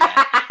to do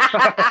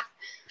that.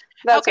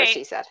 That's what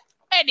she said.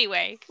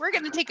 Anyway, we're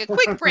going to take a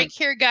quick break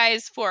here,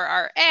 guys, for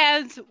our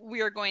ads.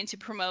 We are going to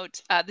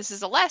promote, this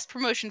is the last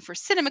promotion for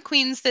Cinema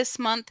Queens this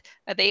month.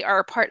 They are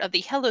a part of the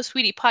Hello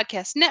Sweetie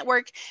podcast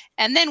network.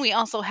 And then we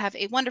also have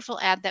a wonderful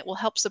ad that will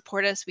help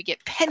support us. We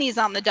get pennies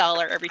on the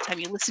dollar every time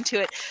you listen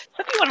to it. So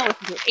if you want to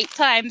listen to it 8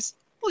 times,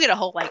 we'll get a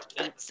whole 8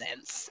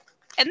 cents.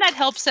 And that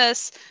helps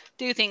us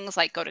do things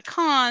like go to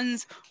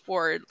cons,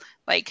 or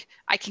I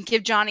can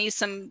give Johnny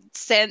some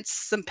cents,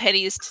 some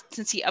pennies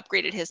since he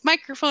upgraded his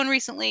microphone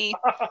recently.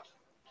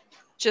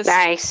 Just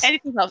nice.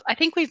 Anything else. I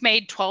think we've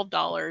made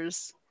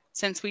 $12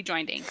 since we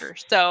joined Anchor.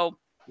 So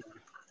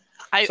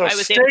I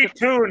was stay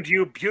tuned,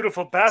 you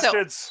beautiful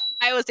bastards. So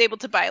I was able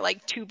to buy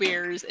 2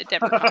 beers at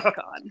Denver Comic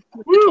Con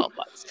with the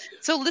 $12.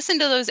 So listen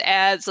to those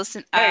ads.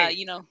 Listen, hey,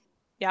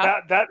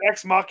 yeah. That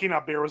Ex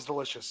Machina beer was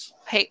delicious.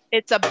 Hey,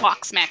 it's a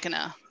Vox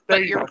Machina.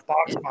 There you go,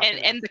 Vox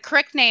Machina. And the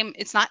correct name,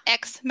 it's not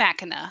Ex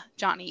Machina,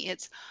 Johnny.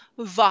 It's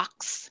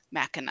Vox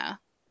Machina.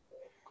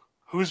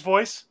 Whose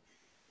voice?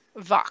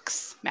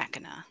 Vox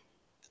Machina.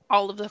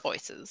 All of the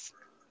voices.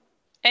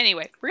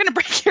 Anyway, we're going to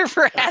break here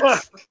for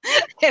ads.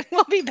 And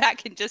we'll be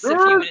back in just a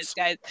few minutes,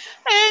 guys.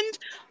 And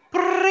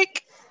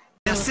break.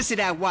 Now, sissy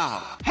that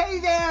wow. Hey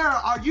there!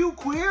 Are you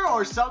queer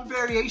or some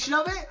variation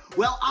of it?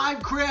 Well, I'm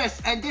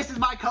Chris, and this is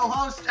my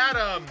co-host,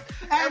 Adam.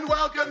 And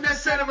welcome to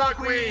Cinema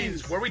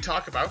Queens, where we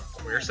talk about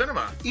queer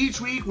cinema.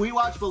 Each week, we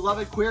watch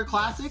beloved queer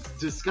classics,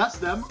 discuss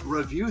them,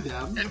 review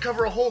them, and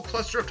cover a whole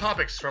cluster of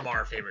topics from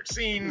our favorite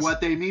scenes,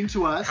 what they mean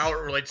to us, how it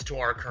relates to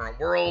our current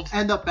world,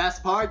 and the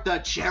best part, the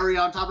cherry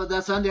on top of the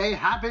sundae,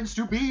 happens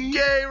to be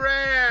gay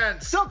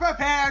rants. So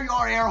prepare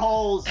your ear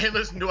holes and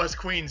listen to us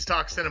Queens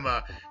talk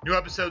cinema. New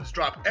episodes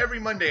drop every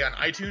Monday on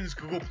iTunes,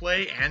 Google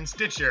Play, and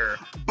Stitcher.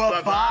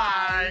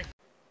 Bye-bye.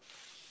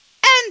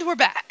 And we're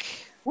back.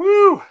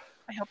 Woo!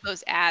 I hope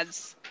those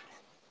ads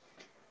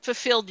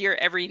fulfilled your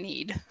every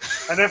need.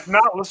 And if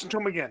not, listen to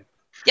them again.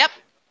 Yep.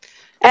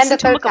 And the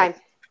third time.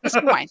 Just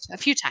rewind a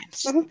few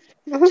times.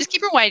 Just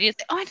keep rewinding and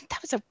say, oh,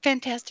 that was a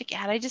fantastic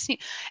ad. I just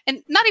need,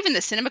 and not even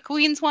the Cinema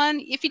Queens one.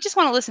 If you just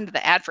want to listen to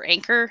the ad for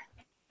Anchor,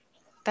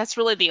 that's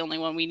really the only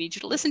one we need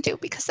you to listen to,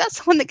 because that's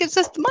the one that gives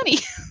us the money.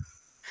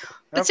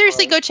 But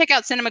seriously, go check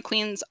out Cinema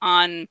Queens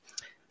on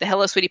the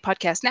Hello Sweetie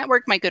podcast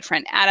network. My good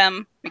friend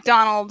Adam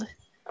McDonald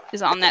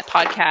is on that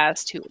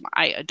podcast, whom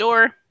I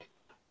adore.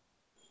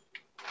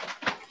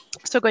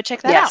 So go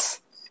check that out.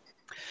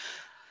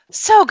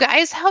 So,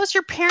 guys, how's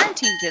your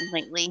parenting been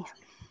lately?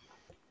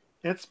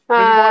 It's been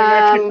going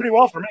actually pretty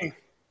well for me.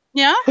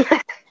 Yeah?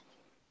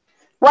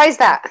 Why is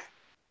that?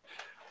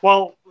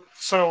 Well,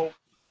 so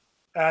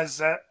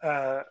as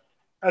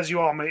you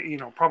all may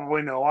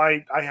probably know,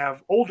 I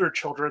have older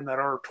children that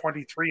are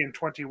 23 and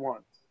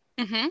 21.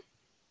 Mm-hmm.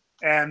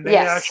 And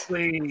I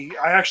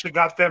actually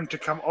got them to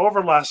come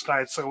over last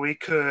night so we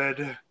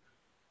could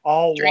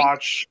all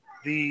watch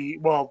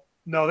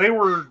no, they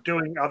were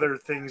doing other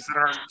things that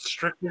aren't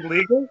strictly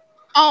legal.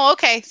 Oh,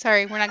 okay.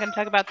 Sorry, we're not going to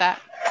talk about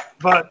that.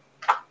 But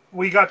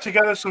we got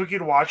together so we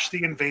could watch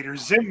the Invader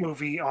Zim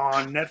movie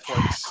on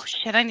Netflix. Oh,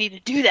 shit, I need to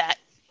do that.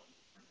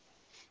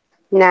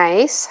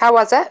 Nice. How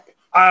was it?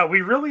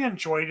 We really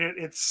enjoyed it.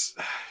 It's,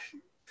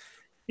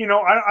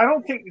 I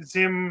don't think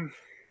Zim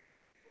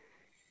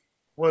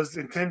was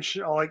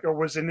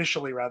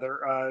initially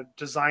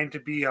designed to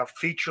be a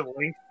feature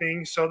length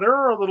thing. So there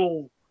are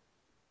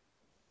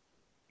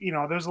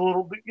there's a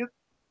little bit, you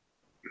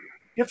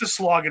have to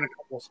slog in a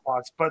couple of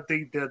spots, but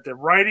the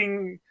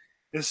writing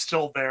is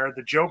still there.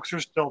 The jokes are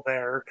still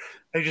there.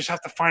 They just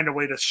have to find a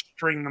way to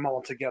string them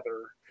all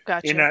together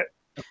in a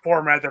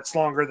format that's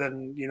longer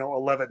than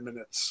 11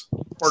 minutes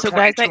or so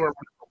 22 guys, or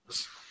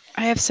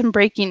I have some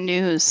breaking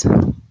news.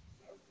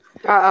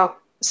 Uh-oh.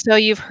 So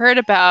you've heard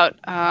about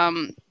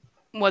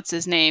what's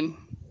his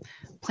name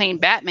playing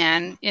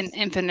Batman in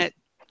Infinite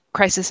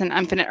Crisis and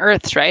Infinite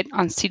Earths, right,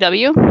 on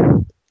CW?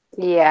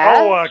 Yeah.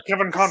 Oh,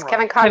 Kevin Conroy.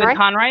 Kevin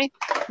Conroy.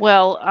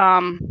 Well,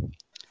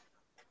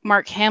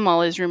 Mark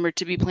Hamill is rumored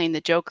to be playing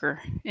the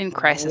Joker in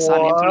Crisis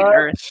on Infinite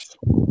Earths.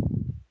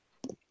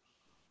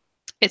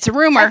 It's a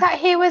rumor. I thought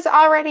he was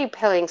already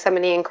playing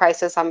somebody in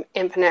Crisis on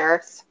Infinite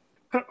Earths.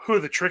 Who,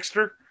 the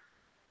Trickster?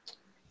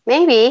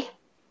 Maybe.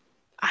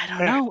 I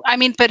don't know. I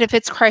mean, but if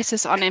it's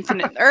Crisis on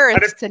Infinite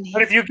Earths,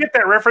 but if you get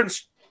that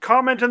reference,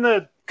 comment in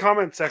the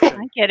comment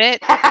section. I get it.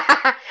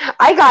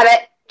 I got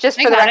it.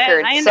 Just for the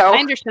record. I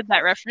understood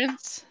that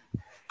reference.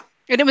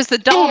 And it was the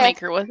doll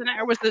maker, wasn't it?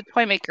 Or was it the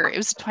toy maker? It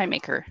was the toy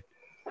maker.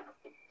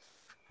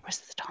 Was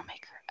it the doll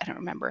maker? I don't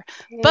remember.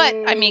 But,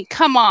 I mean,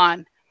 come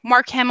on.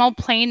 Mark Hamill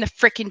playing the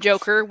freaking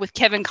Joker with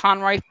Kevin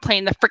Conroy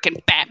playing the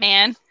freaking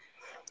Batman.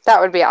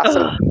 That would be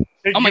awesome. Ugh.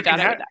 Oh my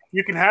God.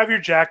 You can have your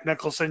Jack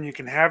Nicholson. You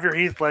can have your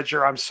Heath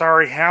Ledger. I'm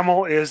sorry.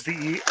 Hamill is the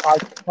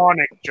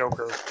iconic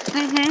Joker.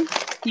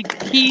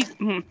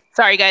 Mm-hmm.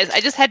 Sorry, guys.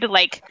 I just had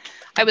to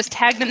I was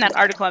tagged in that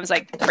article. I was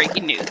like,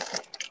 breaking news.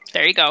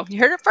 There you go. You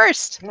heard it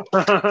first on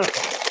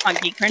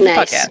Geek Parenting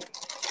Podcast.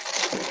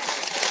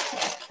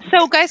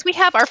 So, guys, we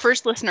have our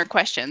first listener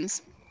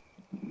questions.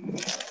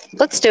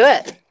 Let's do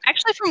it.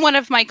 Actually, from one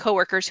of my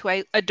coworkers who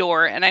I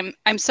adore, and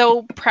I'm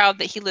so proud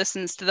that he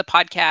listens to the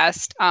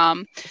podcast.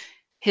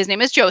 His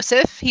name is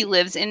Joseph. He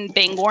lives in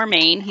Bangor,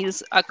 Maine.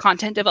 He's a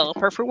content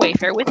developer for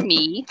Wayfair with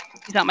me.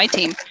 He's on my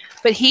team.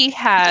 But he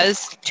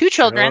has 2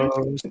 children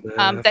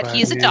that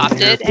he's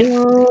adopted. And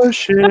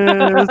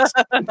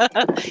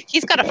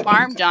he's got a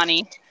farm,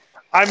 Johnny.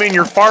 I mean,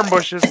 your farm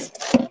bushes.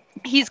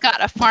 He's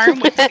got a farm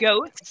with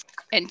goats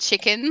and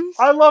chickens.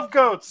 I love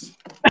goats.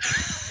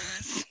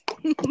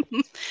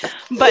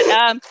 But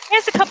he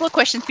has a couple of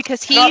questions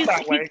because he's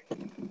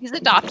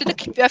adopted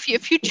a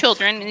few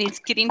children, and he's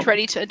getting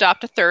ready to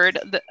adopt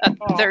the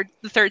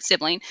third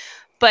sibling.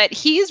 But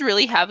he's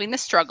really having the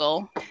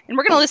struggle, and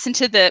we're going to listen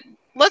to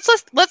let's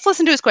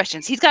listen to his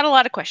questions. He's got a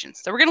lot of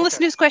questions, so we're going to listen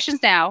to his questions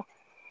now,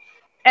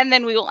 and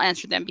then we will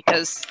answer them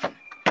because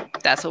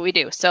that's what we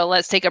do. So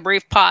let's take a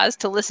brief pause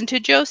to listen to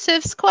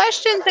Joseph's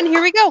questions, and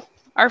here we go.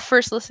 Our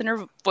first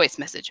listener voice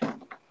message.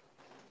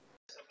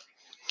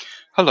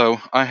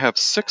 Hello, I have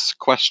 6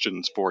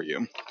 questions for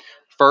you.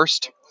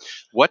 First,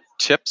 what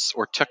tips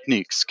or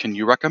techniques can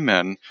you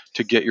recommend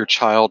to get your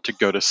child to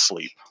go to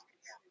sleep?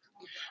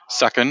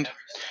 Second,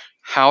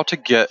 how to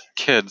get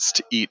kids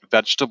to eat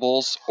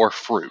vegetables or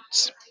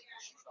fruits.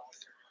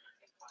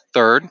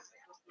 Third,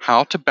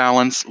 how to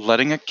balance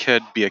letting a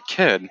kid be a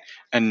kid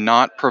and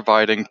not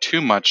providing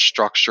too much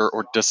structure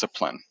or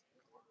discipline.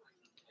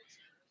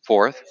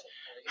 Fourth,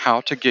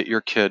 how to get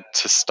your kid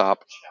to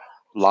stop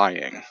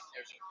lying.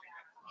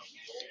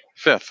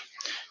 Fifth,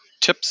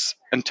 tips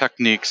and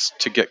techniques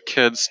to get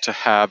kids to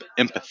have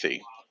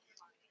empathy.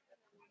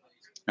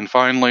 And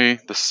finally,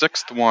 the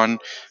 6th one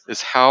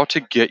is how to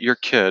get your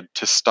kid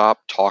to stop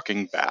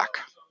talking back.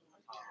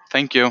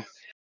 Thank you.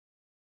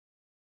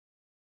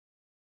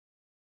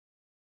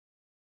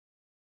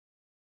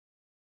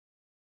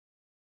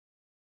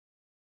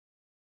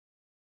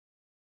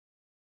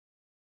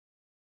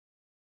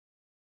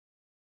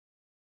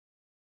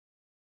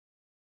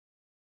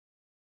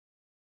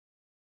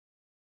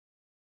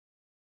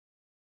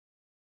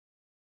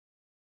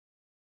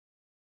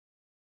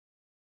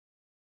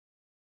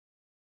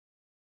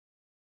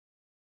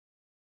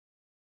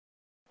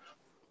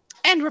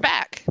 And we're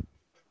back.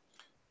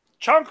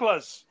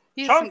 Chanclas.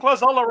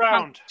 Chanclas all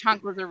around.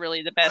 Chanclas are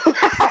really the best.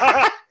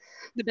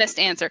 The best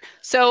answer.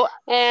 So,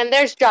 and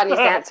there's Johnny's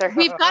answer.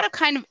 We've got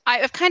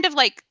I've kind of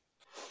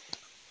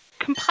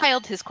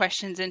compiled his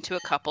questions into a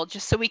couple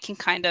just so we can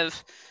kind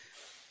of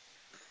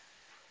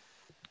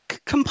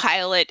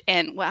compile it,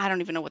 and well, I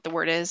don't even know what the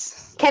word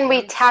is. Can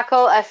we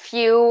tackle a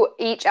few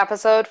each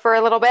episode for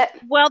a little bit?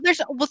 Well,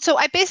 so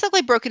I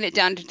basically broken it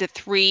down into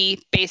 3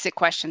 basic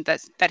questions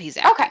that he's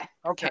asking.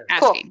 Okay.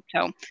 Asking.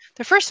 Cool. So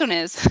the first one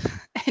is,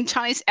 and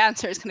Johnny's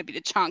answer is going to be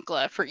the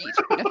chancla for each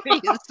one of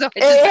these. So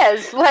it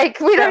is like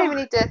we don't even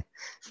need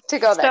to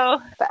go there.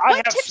 So I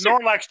have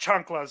Snorlax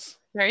chanclas.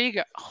 There you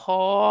go.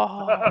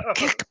 Oh,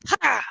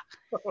 ka-pa.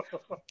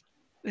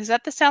 Is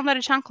that the sound that a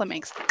chancla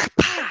makes?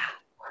 Ka-pa.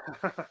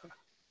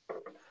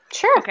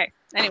 Sure. Okay.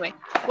 Anyway,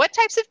 what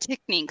types of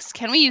techniques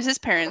can we use as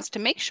parents to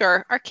make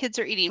sure our kids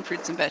are eating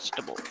fruits and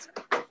vegetables?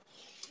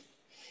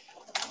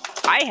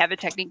 I have a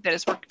technique that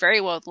has worked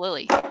very well with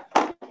Lily.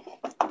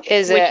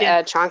 Is it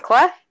a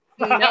chancla?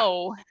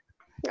 No.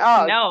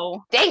 Oh,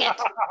 no. Dang it.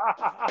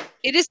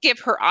 It is give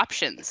her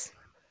options.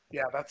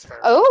 Yeah, that's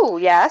fair. Oh,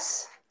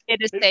 yes.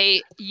 It is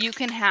say you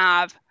can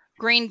have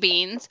green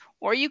beans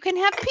or you can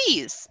have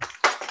peas.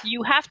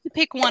 You have to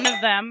pick one of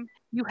them.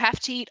 You have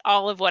to eat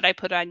all of what I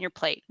put on your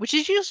plate, which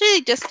is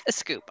usually just a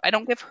scoop. I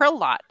don't give her a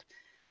lot.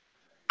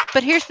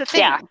 But here's the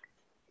thing. Yeah.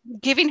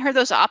 Giving her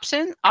those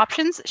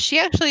options, she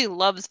actually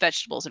loves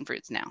vegetables and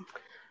fruits now.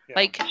 Yeah.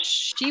 Like,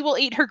 she will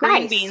eat her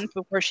green beans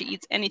before she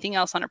eats anything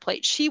else on her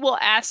plate. She will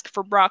ask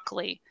for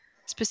broccoli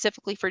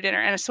specifically for dinner.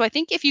 And so I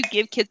think if you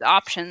give kids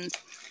options,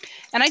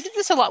 and I did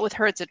this a lot with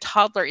her as a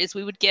toddler, is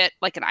we would get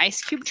like an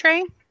ice cube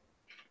tray,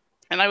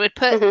 and I would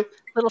put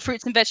little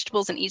fruits and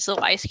vegetables in each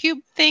little ice cube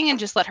thing and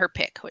just let her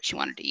pick what she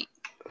wanted to eat.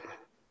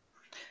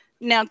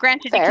 Now,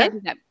 granted, you can't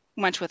do that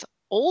much with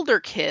older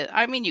kids.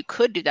 I mean, you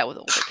could do that with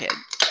older kids.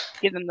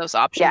 Give them those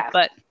options,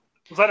 but...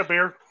 Was that a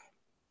beer?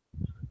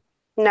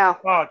 No.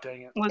 Oh,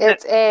 dang it.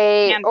 It's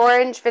a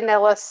orange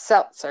vanilla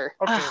seltzer.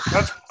 Okay,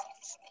 that's...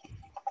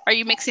 Are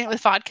you mixing it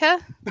with vodka?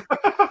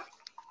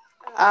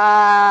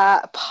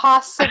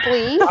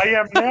 Possibly. I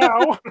am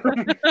now.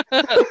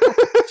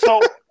 So,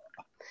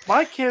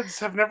 my kids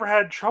have never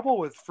had trouble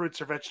with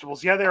fruits or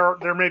vegetables. Yeah,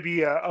 there may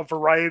be a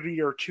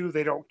variety or two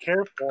they don't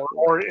care for,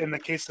 or in the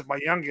case of my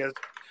youngest,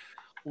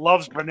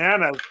 loves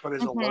bananas but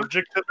is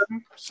allergic to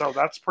them. So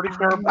that's pretty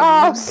terrible.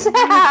 Oh,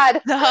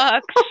 sad.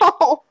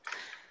 Oh.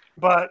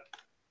 But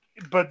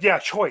yeah,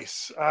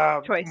 choice.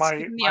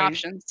 The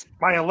options.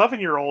 My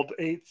 11-year-old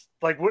ate,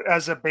 like,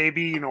 as a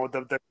baby, you know,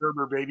 the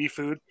Gerber baby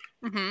food.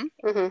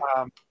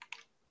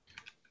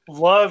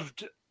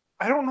 Loved,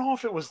 I don't know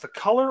if it was the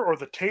color or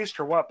the taste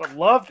or what, but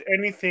loved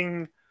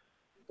anything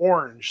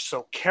orange.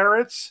 So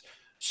carrots,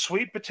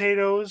 sweet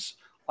potatoes,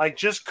 like,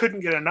 just couldn't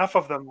get enough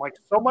of them. Like,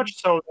 so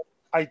much so that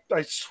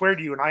I swear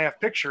to you, and I have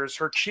pictures,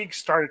 her cheeks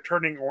started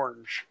turning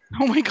orange.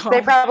 Oh my God.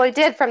 They probably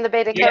did from the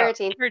beta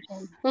carotene.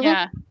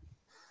 Yeah.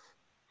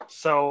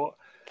 So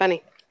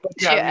funny.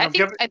 Yeah,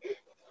 variety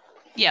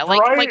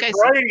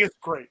is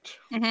great.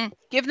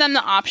 Give them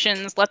the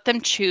options. Let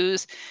them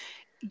choose.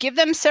 Give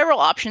them several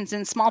options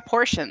in small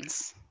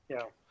portions.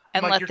 Yeah,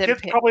 and like, let your them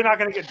kid's pick. Probably not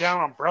going to get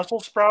down on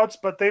Brussels sprouts,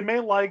 but they may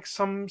like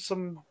some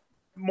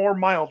more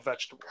mild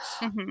vegetables.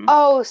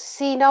 Oh,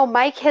 see, no,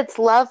 my kids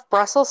love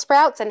Brussels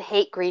sprouts and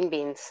hate green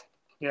beans.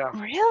 Yeah.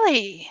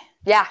 Really?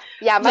 Yeah.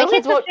 My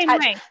kids won't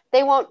touch.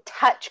 They won't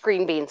touch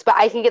green beans, but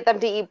I can get them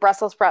to eat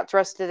Brussels sprouts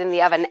roasted in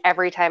the oven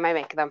every time I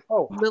make them.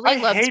 Oh, Lily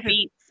loves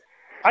beets.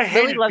 I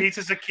hated beets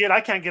as a kid. I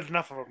can't get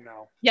enough of them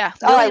now. Yeah.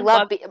 I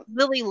love beets.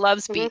 Lily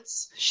loves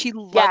beets. She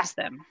loves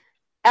them.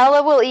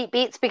 Ella will eat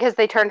beets because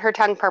they turn her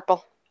tongue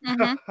purple.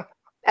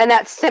 And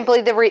that's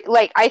simply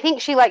I think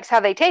she likes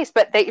how they taste,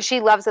 but she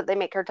loves that they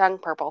make her tongue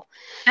purple.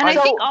 And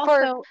I think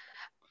also...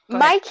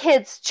 my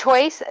kids'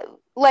 choice,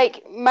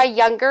 like my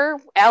younger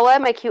Ella,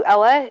 my cute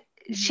Ella,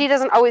 she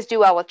doesn't always do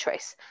well with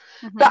choice.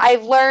 But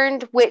I've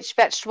learned which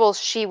vegetables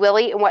she will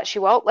eat and what she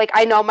won't. Like,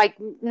 I know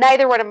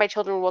neither one of my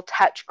children will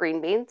touch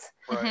green beans.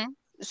 Right.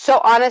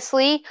 So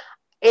honestly,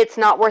 it's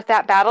not worth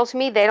that battle to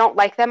me. They don't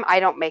like them. I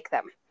don't make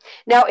them.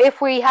 Now,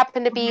 if we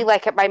happen to be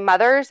like at my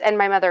mother's and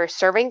my mother is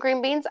serving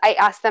green beans, I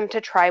ask them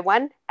to try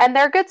one, and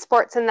they're good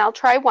sports and they'll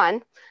try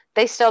one.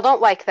 They still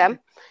don't like them.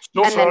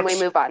 Then we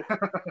move on.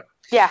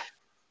 Yeah.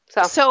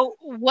 So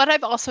what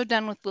I've also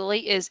done with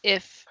Lily is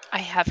if I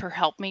have her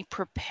help me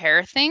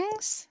prepare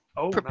things,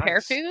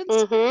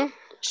 foods,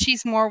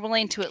 she's more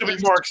willing to at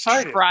least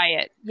try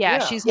it. Yeah,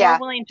 she's more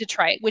willing to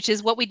try it, which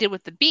is what we did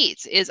with the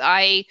beets.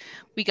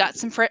 We got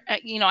some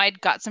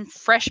I'd got some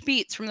fresh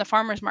beets from the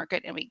farmer's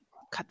market, and we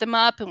cut them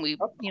up and we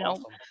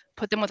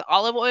put them with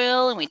olive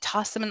oil, and we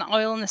tossed them in the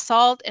oil and the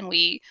salt, and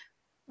we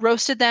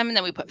roasted them, and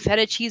then we put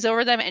feta cheese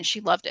over them, and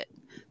she loved it.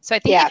 So I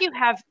think if you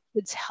have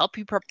kids help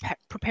you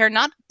prepare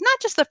not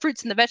just the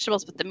fruits and the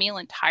vegetables, but the meal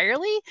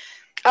entirely.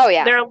 Oh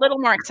yeah, they're a little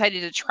more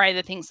excited to try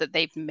the things that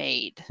they've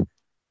made.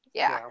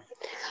 Yeah.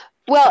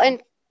 Well,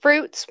 and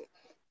fruits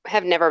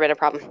have never been a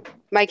problem.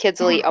 My kids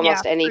will eat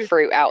almost any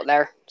fruit out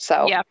there.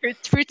 So yeah,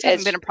 fruits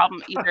haven't been a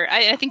problem either.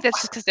 I think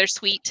that's just because they're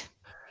sweet.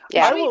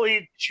 Yeah. I will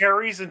eat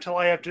cherries until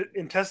I have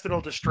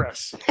intestinal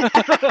distress.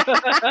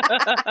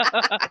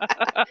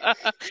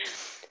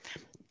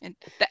 And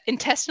that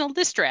intestinal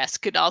distress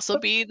could also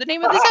be the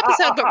name of this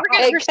episode, but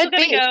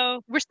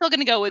we're still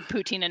gonna go with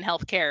poutine and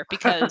healthcare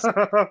because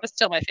that's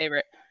still my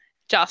favorite.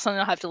 Jocelyn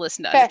will have to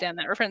listen to understand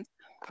that reference.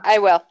 I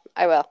will.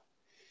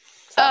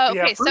 So, yeah,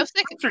 okay, so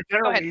second. fruits are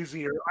generally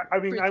easier. I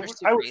mean, I would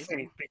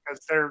think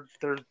because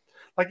they're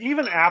like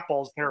even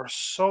apples. There are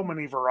so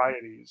many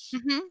varieties.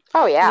 Mm-hmm.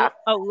 Oh yeah.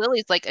 Oh,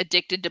 Lily's like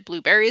addicted to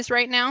blueberries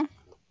right now.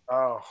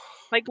 Oh,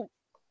 like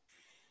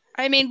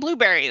I mean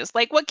blueberries.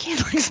 Like what kid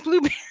likes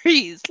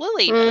blueberries?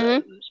 Lily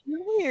does.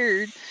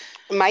 Weird.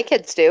 My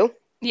kids do.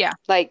 Yeah.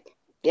 Like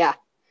yeah.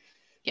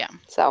 Yeah.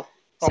 So.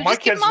 Well, my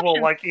kids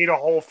will like eat a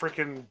whole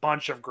freaking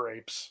bunch of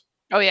grapes.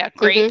 Oh yeah,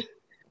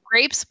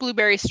 grapes,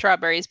 blueberries,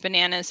 strawberries,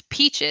 bananas,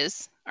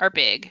 peaches are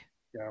big.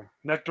 Yeah,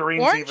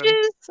 nectarines.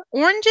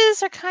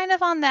 Oranges are kind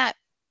of on that.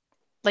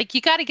 Like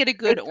you got to get a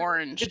good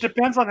orange. It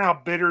depends on how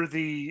bitter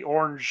the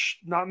orange,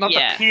 not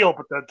the peel,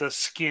 but the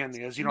skin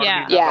is. You know what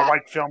I mean? The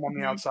white film on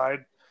the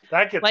outside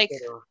that gets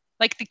bitter.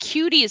 Like the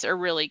cuties are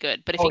really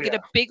good, but if you get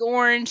a big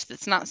orange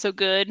that's not so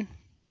good,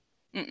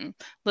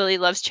 Lily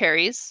loves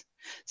cherries.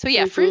 So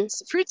yeah,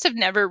 fruits have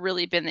never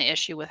really been the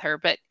issue with her,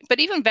 but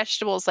even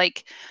vegetables,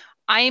 like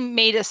I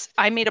made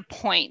a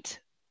point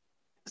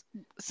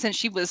since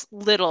she was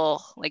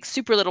little, like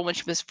super little when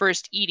she was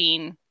first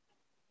eating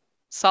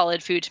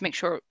solid food, to make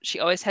sure she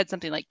always had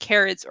something like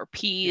carrots or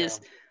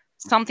peas,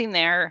 something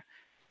there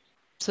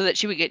so that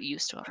she would get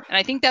used to them. And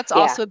I think that's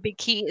also a big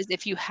key is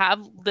if you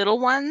have little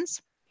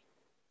ones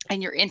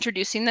and you're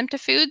introducing them to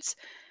foods,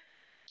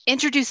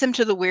 introduce them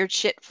to the weird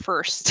shit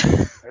first.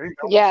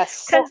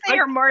 Yes. Because they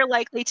are more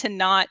likely to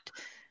not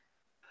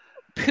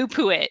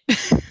poo-poo it.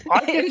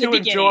 I get to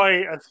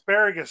enjoy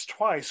asparagus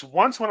twice.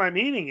 Once when I'm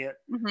eating it,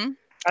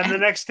 and the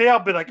next day I'll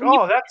be like,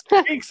 oh, that's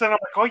pinks. And I'm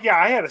like, oh, yeah,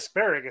 I had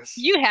asparagus.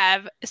 You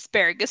have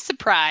asparagus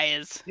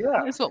surprise.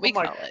 Yeah. That's what we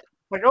call it.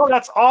 Like, oh,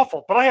 that's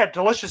awful. But I had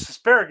delicious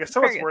asparagus,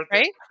 so it's worth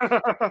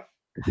it.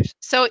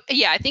 So,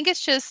 yeah, I think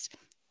it's just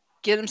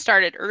get them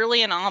started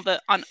early on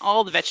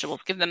all the vegetables.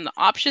 Give them the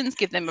options.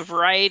 Give them a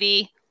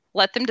variety.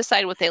 Let them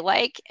decide what they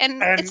like.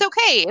 And it's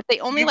okay. If they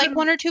only like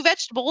one or two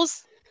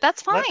vegetables,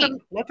 that's fine.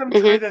 Let them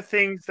try the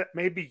things that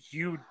maybe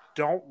you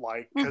don't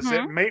like, because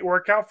it may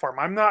work out for them.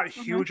 I'm not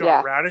huge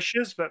on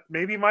radishes, but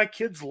maybe my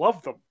kids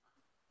love them.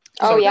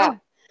 So you have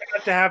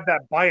to have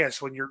that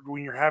bias when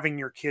you're having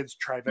your kids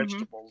try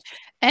vegetables.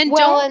 And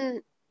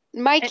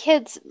my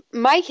kids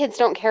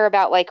don't care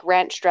about like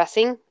ranch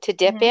dressing to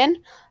dip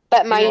in,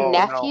 but my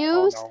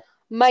nephews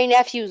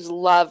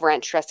love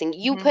ranch dressing.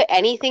 You put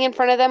anything in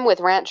front of them with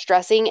ranch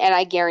dressing, and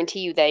I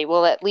guarantee you they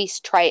will at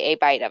least try a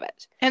bite of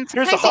it. And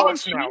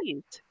sometimes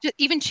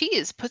even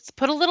cheese.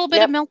 Put a little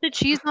bit of melted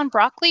cheese on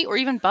broccoli or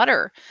even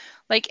butter.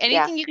 Like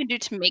anything you can do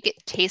to make it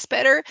taste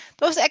better.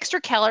 Those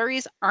extra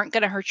calories aren't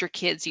going to hurt your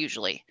kids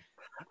usually.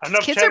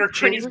 Enough cheddar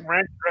cheese and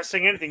ranch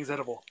dressing, anything's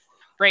edible.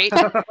 Right?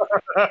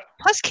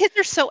 Plus, kids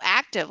are so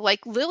active.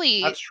 Like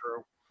Lily. That's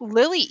true.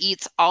 Lily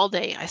eats all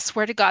day. I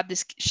swear to God,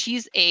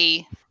 she's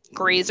a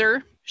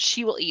grazer.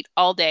 She will eat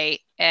all day,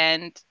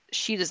 and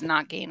she does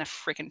not gain a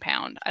freaking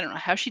pound. I don't know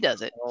how she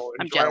does it. Oh,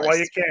 I'm jealous. While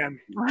you can.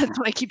 That's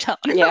what I keep telling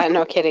her. Yeah,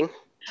 no kidding.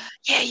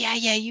 Yeah.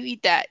 You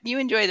eat that. You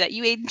enjoy that.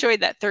 You enjoyed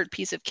that third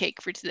piece of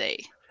cake for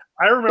today.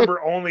 I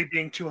remember only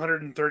being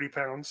 230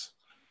 pounds.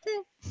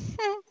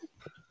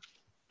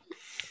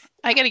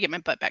 I got to get my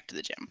butt back to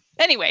the gym.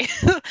 Anyway,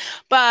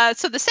 but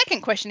so the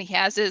second question he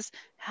has is,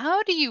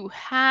 how do you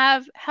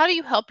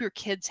help your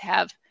kids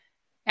have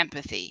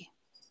empathy?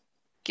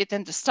 Get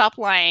them to stop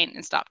lying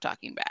and stop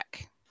talking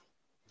back.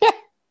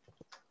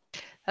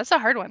 That's a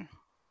hard one.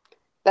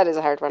 That is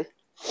a hard one.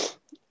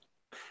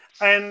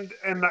 And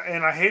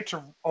I hate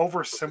to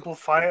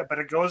oversimplify it, but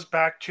it goes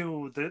back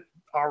to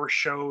our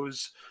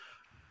show's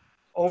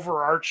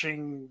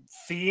overarching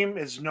theme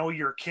is know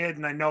your kid,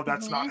 and I know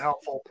that's not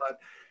helpful, but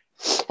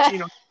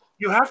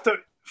you have to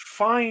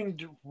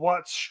find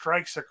what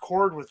strikes a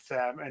chord with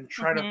them and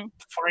try to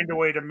find a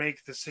way to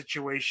make the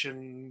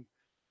situation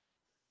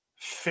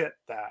fit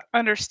that.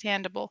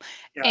 Understandable.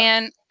 Yeah.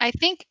 And I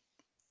think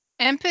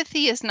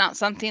empathy is not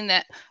something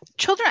that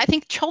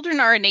children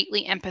are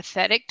innately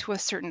empathetic to a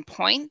certain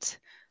point.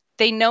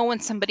 They know when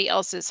somebody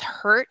else is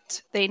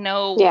hurt. They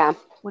know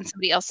when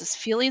somebody else's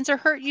feelings are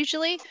hurt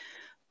usually,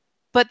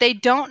 but they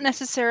don't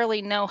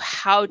necessarily know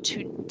how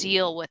to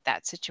deal with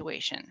that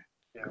situation.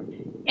 Yeah.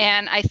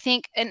 And I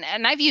think,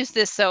 and I've used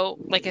this, so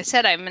like I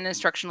said, I'm an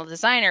instructional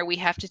designer. We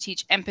have to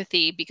teach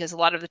empathy because a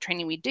lot of the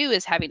training we do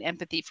is having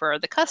empathy for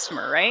the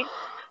customer, right?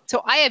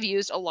 So I have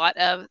used a lot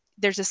of,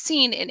 there's a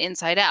scene in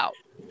Inside Out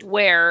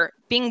where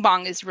Bing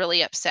Bong is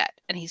really upset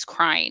and he's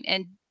crying,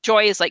 and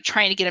Joy is like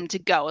trying to get him to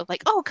go,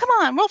 like, oh, come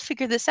on, we'll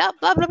figure this out,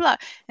 blah, blah, blah.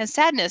 And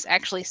Sadness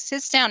actually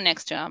sits down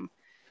next to him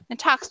and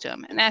talks to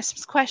him and asks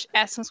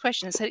him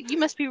questions and said, you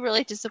must be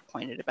really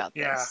disappointed about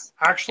this.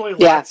 Actually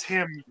lets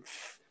him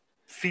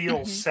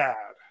feel sad.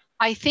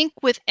 I think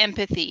with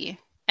empathy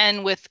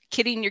and with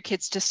getting your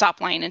kids to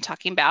stop lying and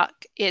talking back,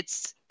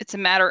 it's a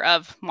matter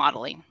of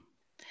modeling.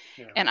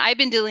 Yeah. And I've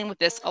been dealing with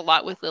this a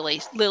lot with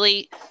Lily.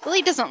 Lily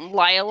doesn't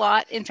lie a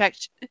lot. In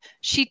fact,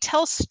 she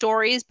tells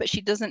stories, but she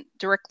doesn't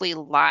directly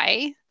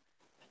lie.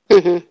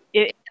 That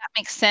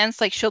makes sense.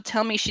 Like she'll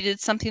tell me she did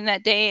something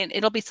that day and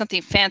it'll be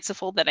something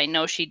fanciful that I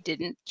know she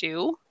didn't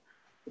do.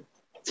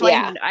 So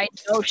I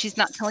know she's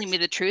not telling me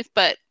the truth,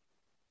 but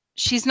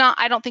she's not.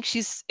 I don't think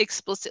she's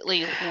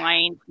explicitly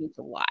lying to me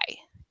to lie.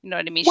 You know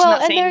what I mean? She's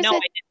not saying no.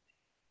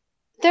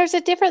 There's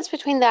a difference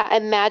between that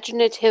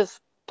imaginative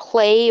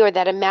play or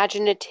that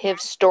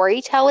imaginative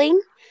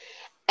storytelling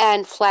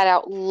and flat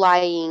out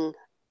lying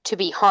to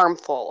be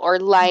harmful or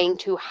lying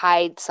to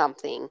hide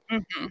something.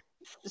 Mm-hmm.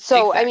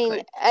 So I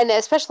mean, and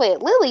especially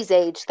at Lily's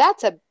age,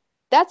 that's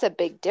a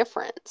big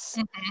difference.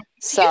 Mm-hmm.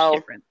 So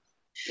difference.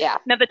 Yeah.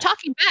 Now the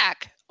talking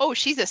back. Oh,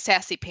 she's a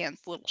sassy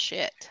pants little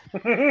shit.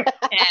 And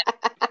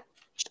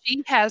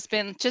she has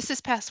been, just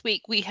this past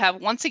week, we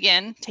have once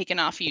again taken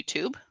off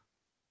YouTube.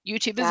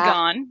 YouTube is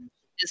gone.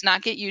 Does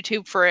not get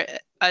YouTube for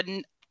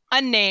an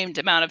unnamed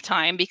amount of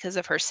time because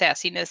of her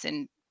sassiness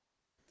and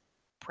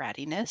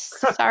brattiness.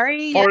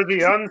 Sorry. For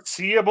the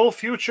unseeable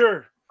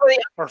future.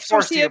 Or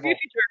foreseeable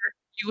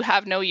future. You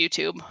have no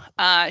YouTube.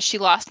 She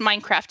lost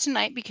Minecraft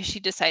tonight because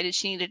she decided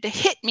she needed to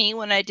hit me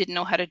when I didn't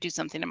know how to do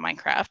something in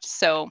Minecraft.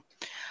 So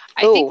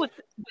I think with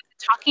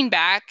talking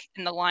back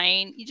and the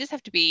lying, you just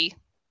have to be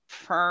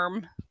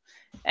firm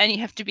and you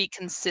have to be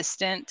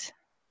consistent.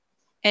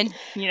 And,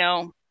 you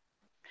know,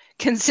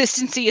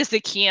 consistency is the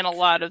key in a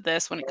lot of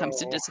this when it comes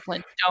to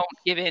discipline. Don't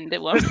give in to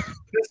them.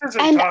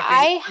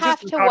 I have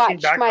to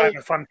watch my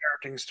fun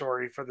parenting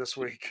story for this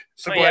week.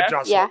 So go ahead,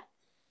 Jocelyn. Yeah.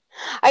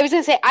 I was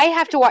going to say, I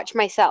have to watch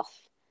myself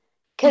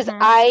because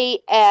I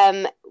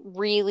am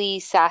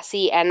really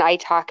sassy and I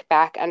talk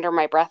back under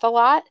my breath a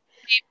lot.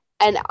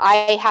 And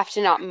I have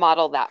to not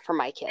model that for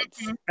my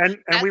kids. And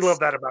we love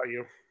that about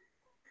you.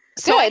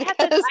 Good,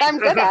 because I'm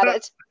good at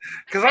it.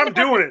 Because I'm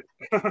doing it.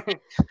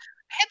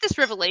 I had this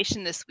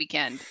revelation this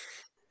weekend.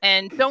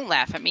 And don't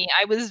laugh at me.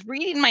 I was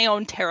reading my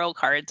own tarot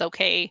cards,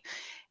 okay?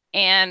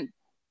 And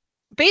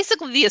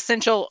basically the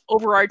essential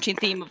overarching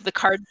theme of the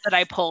cards that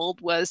I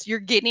pulled was you're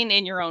getting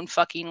in your own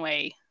fucking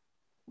way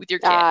with your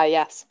kid.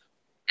 Yes.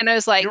 And I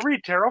was like... You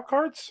read tarot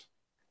cards?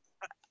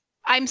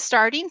 I'm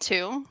starting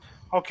to.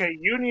 Okay,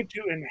 you need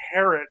to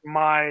inherit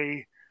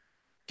my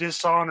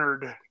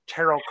Dishonored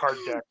tarot card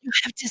deck. You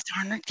have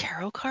Dishonored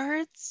tarot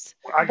cards?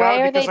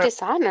 Why are they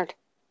Dishonored?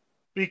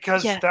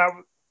 Because that...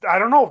 I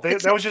don't know.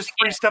 That was just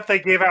free stuff they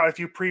gave out if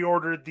you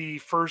pre-ordered the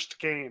first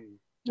game.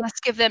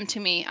 Let's give them to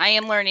me. I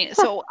am learning.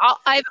 So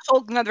I have a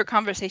whole another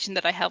conversation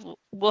that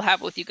we'll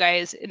have with you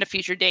guys in a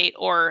future date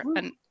or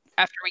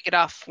after we get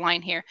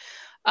offline here.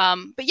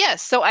 But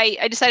yes, so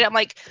I decided, I'm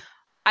like,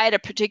 I had a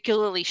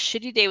particularly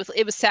shitty day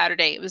it was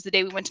Saturday. It was the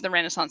day we went to the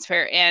Renaissance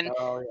Fair. And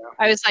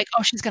I was like,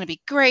 oh, she's going to be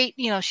great.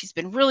 You know, she's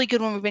been really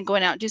good when we've been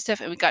going out and do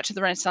stuff. And we got to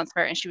the Renaissance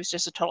Fair and she was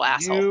just a total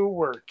asshole. You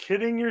were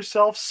kidding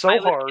yourself so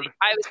hard.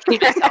 I was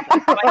kidding myself.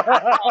 I'm like,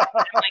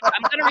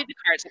 I'm going to read the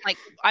cards. I'm like,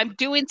 I'm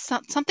doing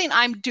something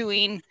I'm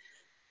doing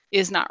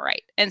is not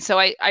right. And so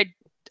I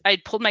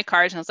pulled my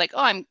cards and I was like,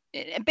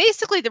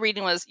 basically the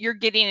reading was, you're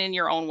getting in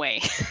your own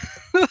way.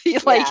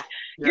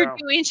 You're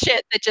doing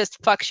shit that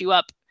just fucks you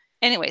up.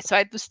 Anyway, so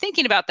I was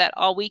thinking about that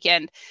all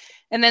weekend.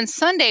 And then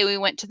Sunday we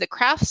went to the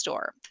craft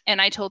store and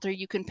I told her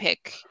you can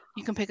pick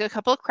a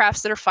couple of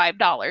crafts that are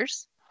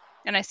 $5.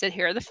 And I said,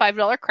 here are the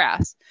 $5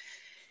 crafts.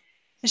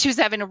 And she was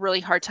having a really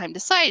hard time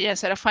deciding. I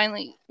said,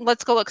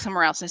 let's go look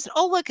somewhere else. And I said,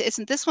 oh, look,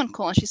 isn't this one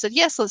cool? And she said,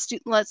 yes,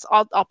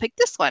 I'll pick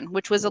this one,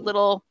 which was a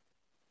little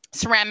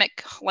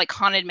ceramic, like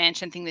haunted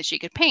mansion thing that she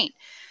could paint.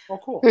 Oh,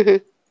 cool.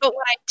 Mm-hmm. But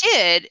what I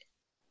did,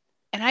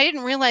 and I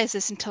didn't realize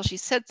this until she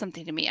said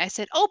something to me. I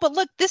said, oh, but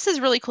look, this is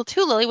really cool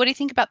too, Lily. What do you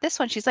think about this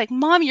one? She's like,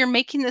 Mom, you're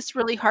making this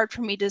really hard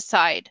for me to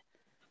decide.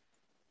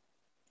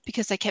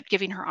 Because I kept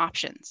giving her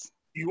options.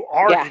 You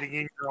are getting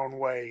in your own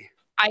way.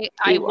 I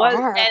was,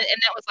 and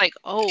that was like,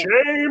 oh.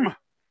 Shame.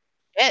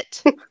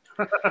 Shit.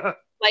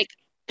 Like,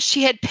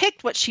 she had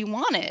picked what she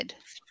wanted.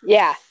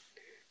 Yeah.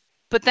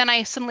 But then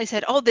I suddenly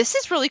said, oh, this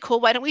is really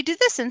cool. Why don't we do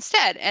this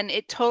instead? And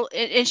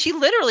and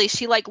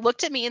she like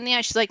looked at me in the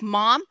eye. She's like,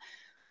 Mom,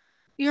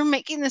 you're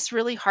making this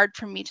really hard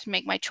for me to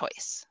make my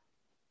choice.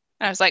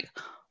 And I was like,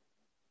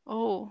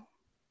 oh,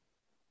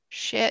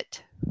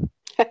 shit.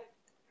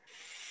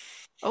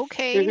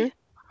 Okay.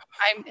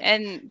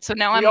 Mm-hmm. So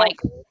now I'm like,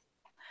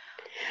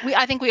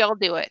 I think we all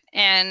do it.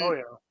 And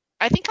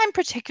I think I'm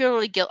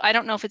particularly guilty. I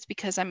don't know if it's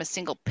because I'm a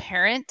single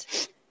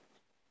parent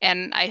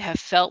and I have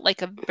felt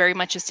like very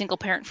much a single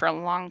parent for a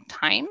long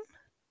time.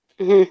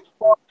 Mm-hmm.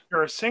 Well, if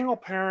you're a single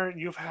parent,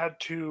 you've had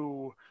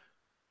to,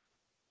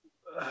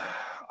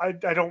 I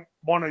don't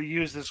want to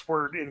use this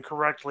word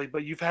incorrectly,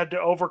 but you've had to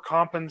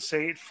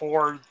overcompensate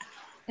for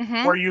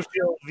where you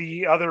feel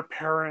the other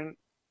parent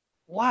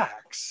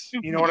lacks.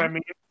 Mm-hmm. You know what I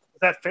mean?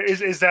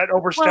 Is that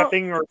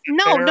overstepping or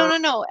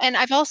no. And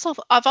I've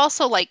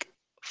also like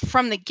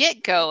from the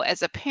get-go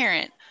as a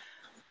parent,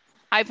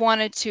 I've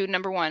wanted to,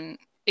 number one,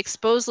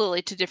 expose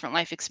Lily to different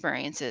life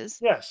experiences.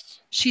 Yes.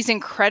 She was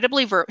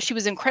incredibly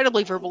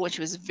verbal when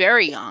she was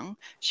very young.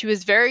 She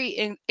was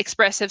very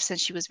expressive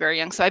since she was very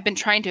young. So I've been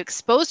trying to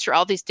expose her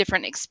all these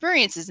different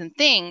experiences and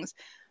things,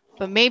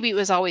 but maybe it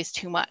was always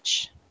too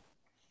much.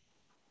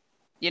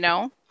 You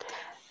know?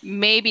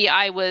 Maybe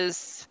I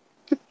was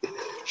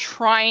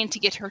trying to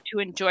get her to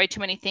enjoy too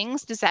many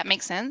things. Does that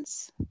make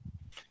sense?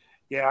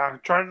 Yeah,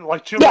 trying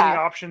like too many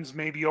options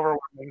may be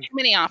overwhelming. Too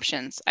many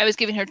options. I was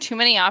giving her too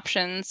many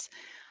options.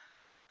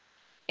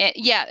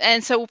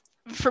 And so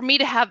for me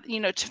to have,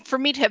 for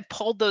me to have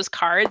pulled those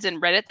cards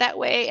and read it that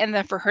way, and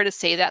then for her to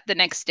say that the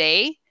next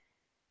day,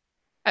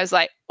 I was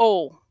like,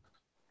 oh,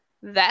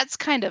 that's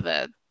kind of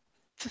a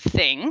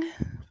thing.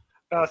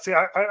 See,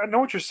 I know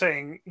what you're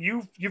saying.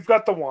 You've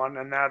got the one,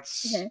 and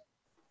that's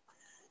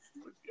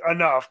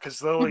enough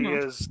because Lily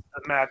is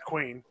the Mad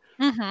Queen.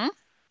 Mm-hmm.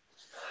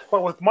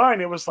 But with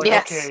mine, it was like,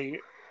 okay,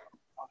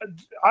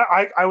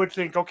 I would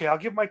think, okay, I'll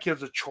give my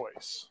kids a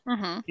choice.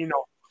 Mm-hmm.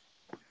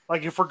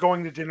 Like if we're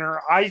going to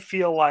dinner, I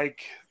feel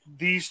like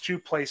these two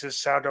places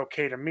sound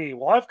okay to me.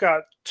 Well, I've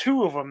got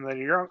two of them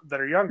that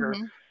are younger,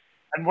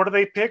 and what do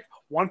they pick?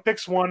 One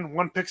picks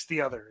one picks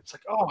the other. It's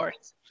like, oh,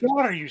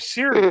 God, are you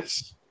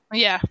serious?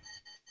 Yeah.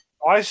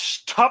 I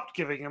stopped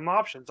giving him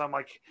options. I'm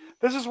like,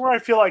 this is where I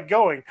feel like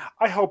going.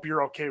 I hope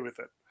you're okay with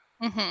it.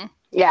 Mm-hmm.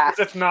 Yeah.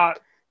 If not,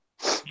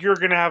 you're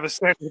going to have a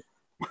second.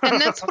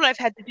 And that's what I've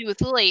had to do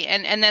with Lily.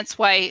 And that's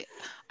why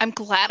I'm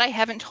glad I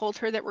haven't told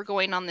her that we're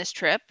going on this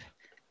trip,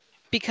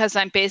 because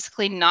I'm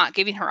basically not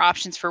giving her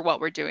options for what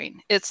we're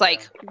doing. It's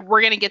like,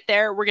 we're going to get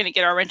there, we're going to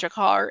get our rental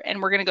car,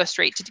 and we're going to go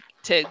straight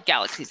to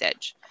Galaxy's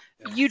Edge.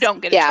 You don't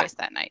get a choice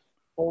that night.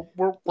 Well,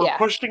 we're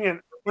pushing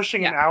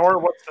an hour.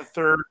 What's the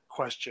third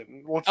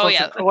question?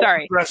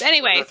 Sorry.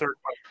 Anyway, the third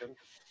question.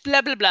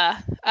 Blah, blah, blah.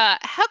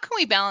 How can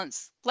we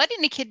balance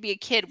letting a kid be a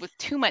kid with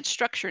too much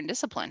structure and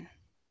discipline?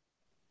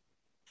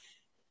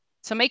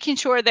 So making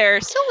sure they're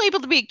still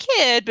able to be a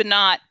kid, but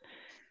not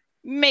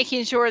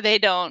making sure they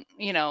don't,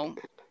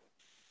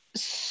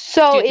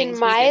 So in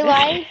my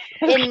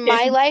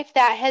life,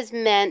 that has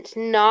meant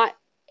not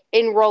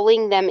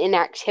enrolling them in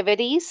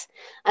activities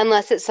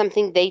unless it's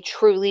something they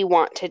truly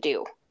want to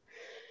do.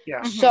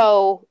 Yeah.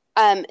 So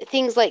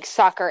things like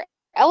soccer.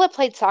 Ella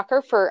played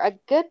soccer for a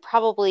good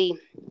probably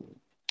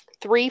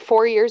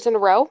 3-4 years in a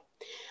row.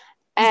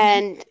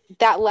 And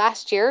that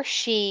last year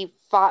she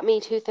fought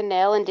me tooth and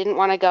nail and didn't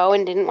want to go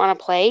and didn't want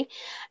to play.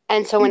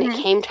 And so when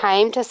it came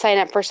time to sign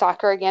up for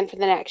soccer again for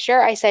the next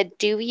year, I said,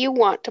 do you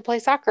want to play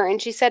soccer?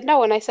 And she said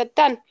no. And I said,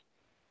 done.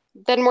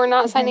 Then we're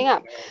not signing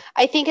up.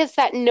 I think it's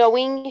that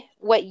knowing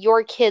what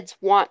your kids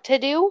want to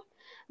do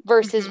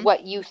versus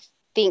what you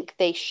think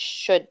they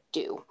should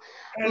do.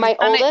 My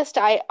oldest,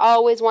 I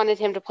always wanted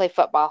him to play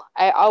football.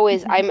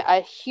 I'm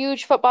a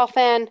huge football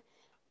fan,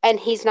 and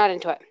he's not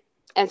into it.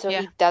 And so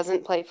he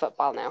doesn't play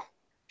football now.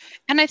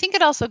 And I think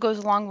it also goes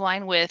along the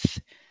line with,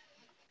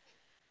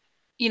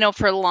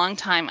 for a long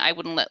time, I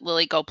wouldn't let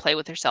Lily go play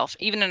with herself,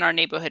 even in our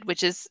neighborhood,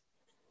 which is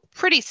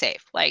pretty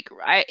safe. Like,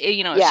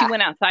 if she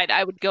went outside,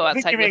 I would go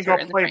outside with her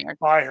in the front yard.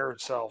 By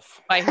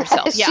herself. By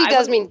herself. Yeah, she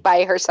does mean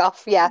by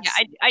herself. Yes.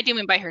 Yeah, I do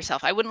mean by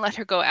herself. I wouldn't let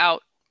her go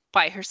out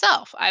by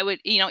herself. I would,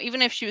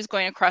 even if she was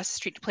going across the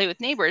street to play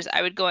with neighbors,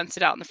 I would go and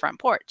sit out on the front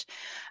porch.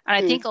 And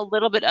I think a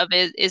little bit of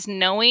it is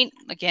knowing,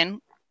 again,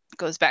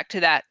 goes back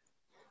to that,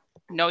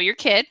 know your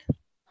kid.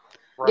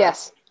 Right.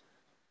 Yes.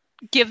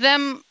 Give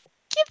them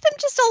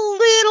just a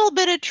little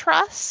bit of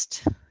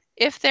trust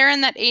if they're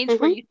in that age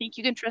where you think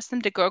you can trust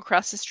them to go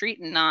across the street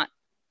and not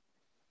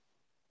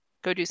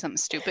go do something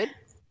stupid.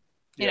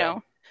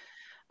 And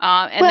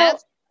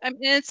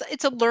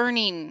it's a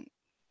learning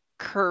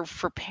curve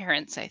for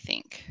parents, I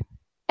think.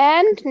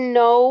 And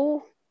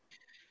know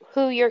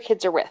who your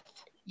kids are with.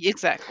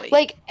 Exactly.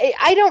 Like,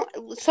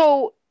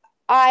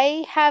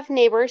 I have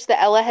neighbors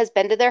that Ella has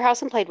been to their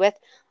house and played with.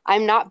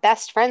 I'm not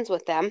best friends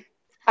with them.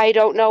 I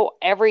don't know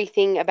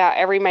everything about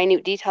every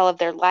minute detail of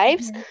their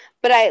lives,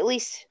 but I at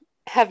least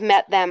have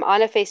met them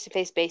on a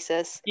face-to-face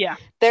basis. Yeah.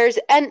 There's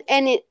and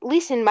at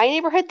least in my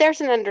neighborhood, there's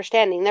an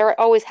understanding. There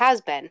always has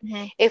been.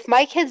 If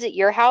my kid's at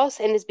your house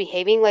and is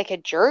behaving like a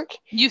jerk,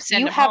 you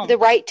have home. The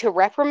right to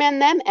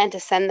reprimand them and to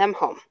send them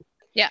home.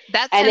 Yeah,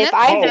 and if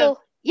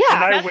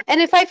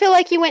I feel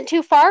like you went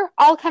too far,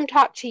 I'll come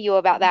talk to you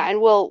about that and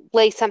we'll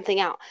lay something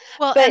out.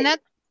 Well, and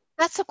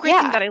that's the great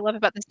thing that I love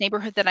about this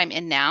neighborhood that I'm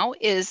in now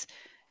is,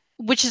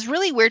 which is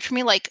really weird for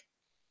me. Like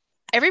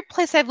every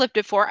place I've lived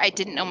before, I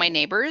didn't know my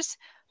neighbors,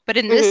 but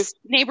in this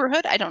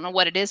neighborhood, I don't know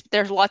what it is, but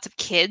there's lots of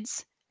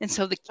kids. And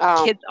so the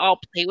kids all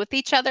play with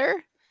each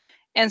other.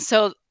 And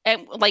so,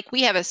 like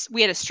we had a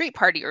street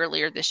party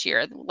earlier this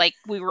year. Like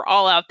we were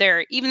all out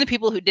there, even the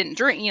people who didn't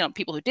drink,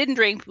 people who didn't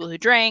drink, people who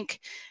drank,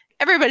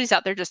 everybody's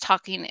out there just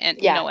talking and,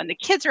 and the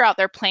kids are out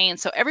there playing.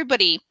 So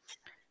everybody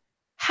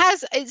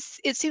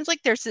it seems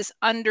like there's this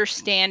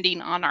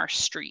understanding on our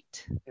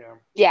street.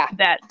 Yeah.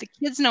 That the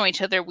kids know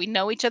each other. We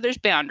know each other's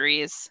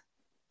boundaries.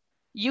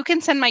 You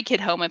can send my kid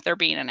home if they're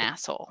being an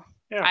asshole.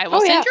 Yeah. I will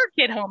send your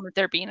kid home if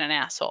they're being an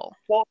asshole.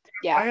 Well,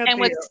 yeah.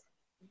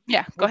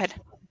 Go ahead.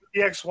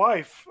 The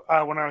ex-wife,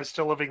 when I was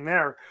still living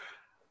there,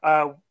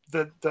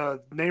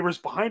 the neighbors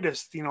behind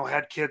us,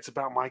 had kids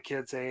about my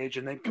kid's age,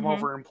 and they'd come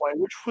over and play,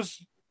 which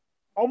was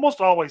almost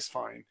always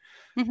fine.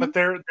 But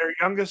their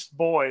youngest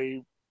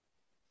boy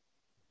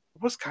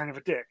was kind of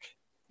a dick.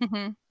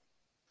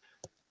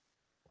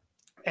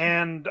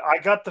 And I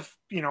got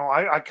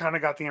I kind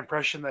of got the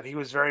impression that he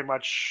was very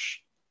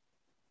much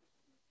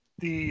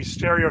the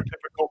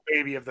stereotypical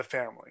baby of the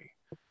family.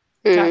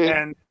 Mm.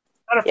 And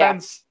if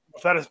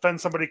that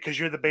offends somebody because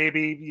you're the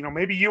baby,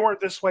 maybe you weren't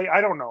this way.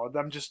 I don't know.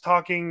 I'm just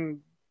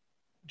talking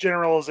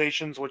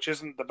generalizations, which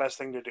isn't the best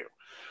thing to do.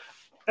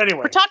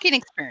 Anyway, we're talking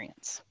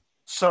experience.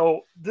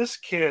 So this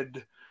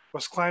kid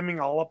was climbing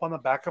all up on the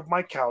back of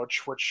my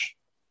couch, which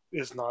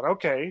is not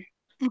okay.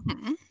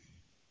 Mm-hmm.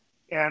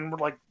 And we're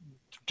like,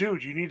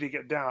 dude, you need to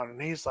get down.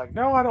 And he's like,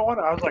 no, I don't want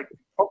to. I was like,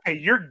 okay,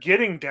 you're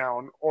getting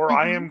down or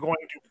I am going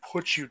to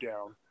put you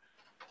down.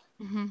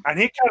 Mm-hmm. And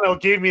he kind of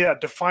gave me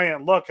that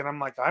defiant look. And I'm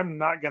like, I'm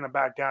not going to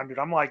back down, dude.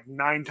 I'm like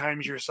 9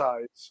 times your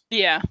size.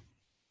 Yeah.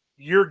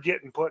 You're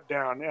getting put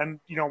down. And,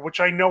 which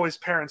I know his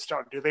parents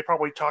don't do. They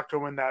probably talk to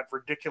him in that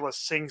ridiculous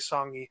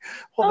sing-songy,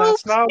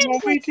 that's not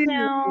what we do.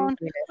 Down.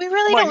 We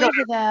really don't want to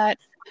do that.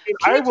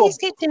 Can you please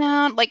get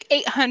down? Like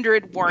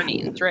 800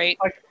 warnings, right?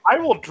 Like, I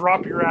will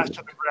drop your ass to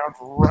the ground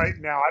right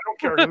now. I don't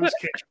care whose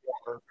kid you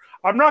are.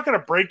 I'm not going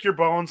to break your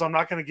bones. I'm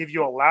not going to give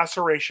you a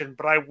laceration,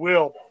 but I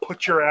will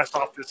put your ass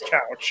off this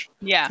couch.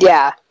 Yeah.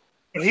 Yeah.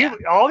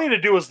 But all he had to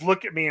do was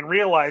look at me and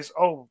realize,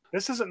 oh,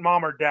 this isn't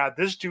mom or dad.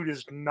 This dude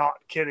is not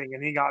kidding,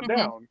 and he got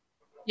down.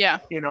 Yeah.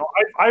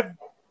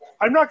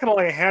 I'm not going to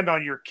lay a hand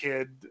on your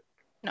kid.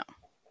 No.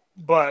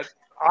 But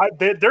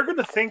they're going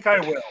to think I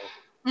will.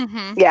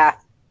 Mm-hmm. Yeah.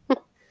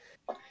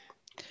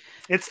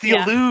 It's the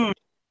illusion.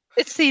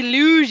 It's the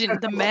illusion.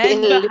 The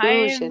man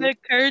behind the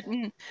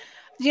curtain.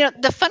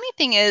 The funny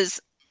thing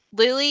is,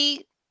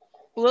 Lily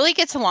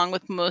gets along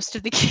with most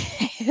of the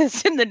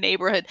kids in the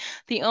neighborhood.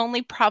 The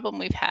only problem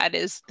we've had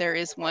is there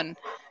is one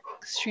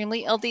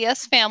extremely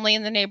LDS family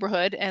in the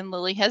neighborhood, and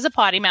Lily has a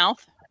potty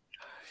mouth.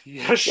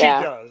 Yes, she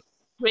does.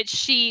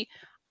 Which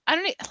I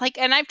don't like,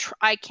 and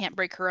I can't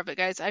break her of it,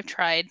 guys. I've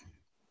tried.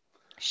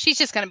 She's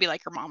just gonna be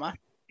like her mama.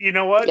 You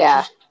know what?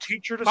 Yeah. Just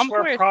teach her to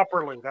swear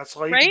properly. That's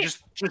all you can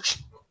just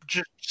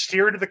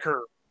steer her to the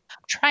curb.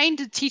 I'm trying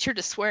to teach her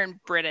to swear in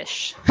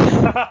British. Lily,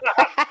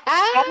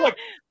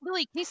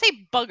 can you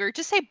say bugger?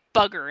 Just say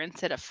bugger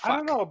instead of fuck. I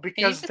don't know,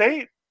 because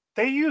they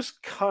use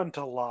cunt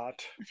a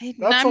lot.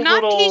 I'm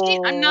not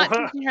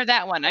teaching her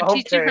that one. I'm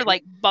teaching her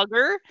like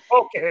bugger.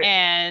 Okay.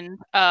 And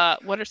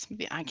what are some?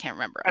 I can't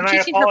remember. And I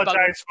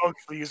apologize,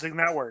 folks, for using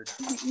that word.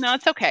 No,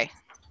 it's okay.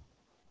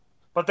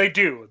 But they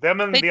do. Them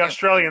and the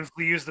Australians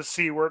use the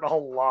C word a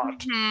lot.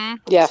 Mm-hmm.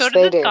 Yes, so they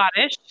do the do.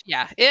 Scottish.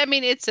 Yeah. I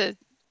mean, it's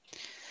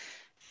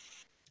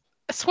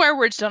swear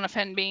words don't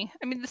offend me.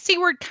 I mean, the C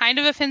word kind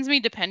of offends me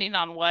depending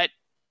on what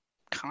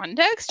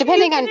context.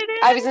 Depending on,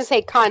 I was going to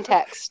say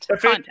context.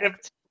 If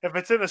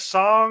it's in a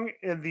song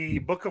in the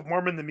Book of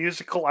Mormon, the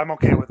musical, I'm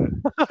okay with it.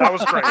 That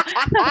was great.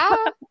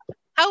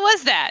 How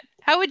was that?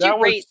 How would you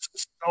rate? That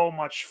was so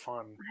much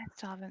fun. I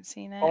still haven't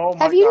seen it. Oh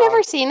my Have you God.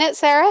 never seen it,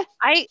 Sarah?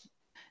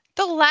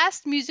 The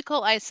last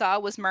musical I saw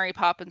was Mary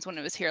Poppins when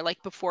it was here,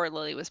 like before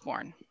Lily was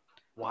born.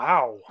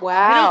 Wow.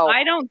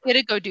 I don't get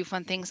to go do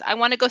fun things. I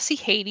want to go see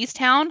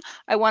Hadestown.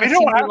 I want to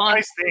see Moulin.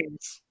 Nice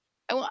things.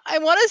 I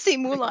want to see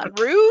Moulin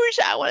Rouge.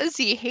 I want to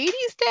see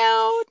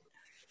Hadestown.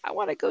 I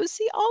want to go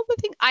see all the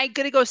things. I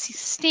gotta go see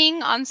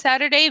Sting on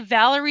Saturday.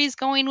 Valerie's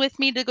going with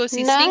me to go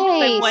see Sting.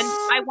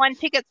 I won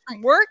tickets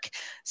from work,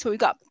 so we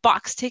got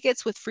box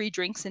tickets with free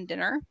drinks and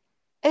dinner.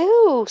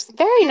 Ooh,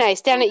 very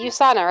nice. Down at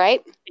USANA,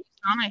 right?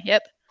 USANA,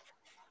 yep.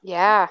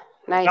 Yeah,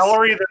 nice.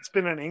 Valerie that's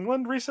been in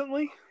England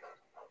recently?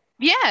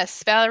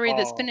 Yes, Valerie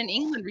that's been in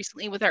England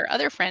recently with our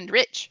other friend,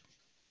 Rich.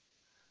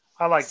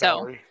 I like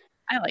Valerie.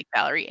 I like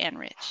Valerie and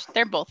Rich.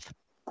 They're both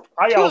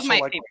I two also of my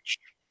like favorites. Rich.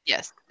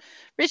 Yes.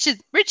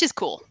 Rich is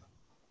cool.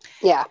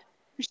 Yeah.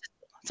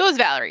 So is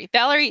Valerie.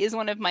 Valerie is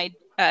one of my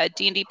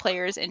D&D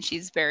players, and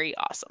she's very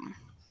awesome.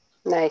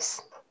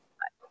 Nice.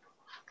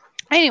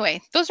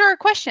 Anyway, those are our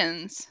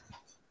questions.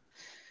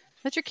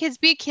 Let your kids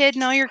be a kid.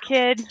 Know your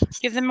kid.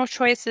 Give them more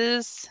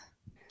choices.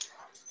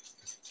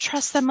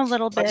 Trust them a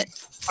little bit.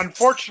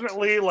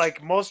 Unfortunately,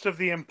 like most of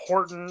the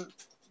important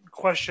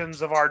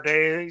questions of our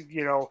day,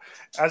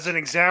 as an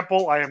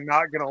example, I am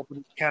not going to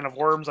open a can of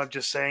worms. I'm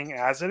just saying,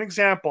 as an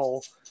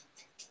example,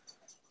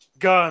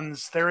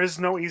 guns, there is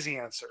no easy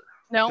answer.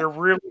 No. There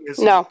really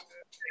isn't. No.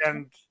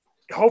 And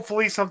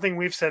hopefully something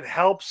we've said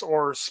helps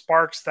or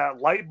sparks that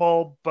light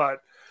bulb,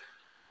 but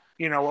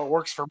what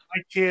works for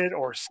my kid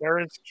or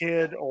Sarah's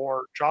kid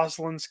or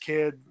Jocelyn's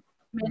kid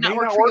may not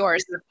work for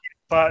yours.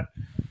 But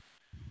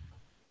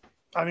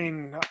I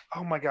mean,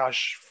 oh my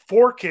gosh,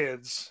 4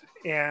 kids,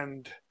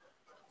 and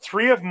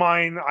 3 of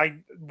mine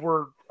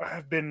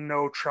have been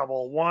no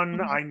trouble.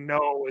 One I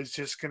know is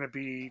just going to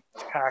be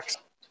taxed.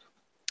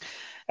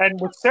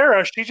 And with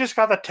Sarah, she just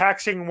got the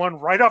taxing one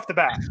right off the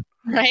bat.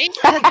 Right?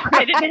 And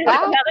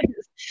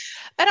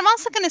I'm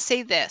also going to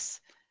say this.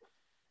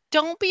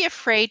 Don't be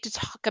afraid to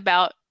talk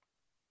about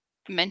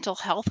mental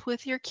health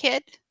with your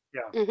kid.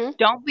 Yeah. Mm-hmm.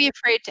 Don't be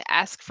afraid to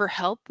ask for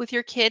help with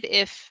your kid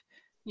if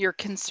you're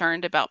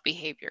concerned about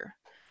behavior.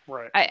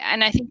 Right.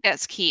 And I think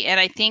that's key. And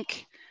I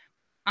think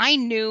I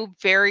knew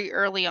very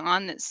early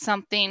on that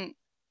something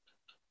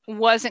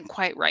wasn't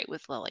quite right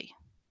with Lily.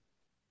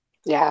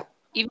 Yeah.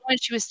 Even when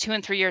she was 2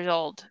 and 3 years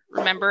old.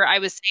 Remember, I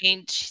was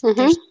saying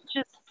there's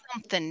just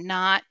something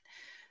not.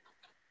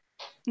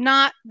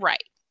 Not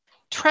right.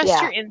 Trust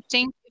Yeah. your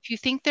instinct. If you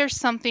think there's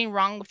something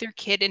wrong with your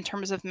kid in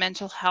terms of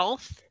mental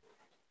health,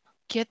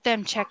 get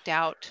them checked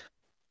out.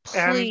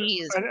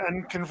 Please.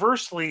 And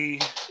conversely,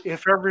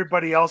 if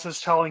everybody else is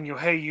telling you,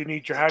 hey, you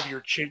need to have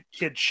your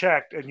kid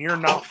checked, and you're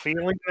not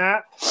feeling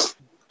that,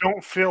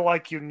 don't feel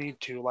like you need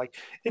to. Like,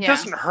 it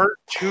doesn't hurt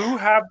to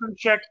have them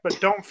checked, but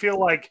don't feel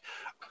like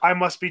I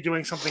must be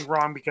doing something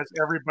wrong because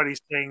everybody's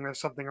saying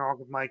there's something wrong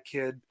with my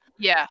kid.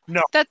 Yeah.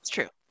 No. That's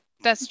true.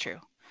 That's true.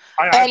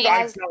 I've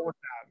dealt with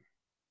that.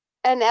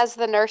 And as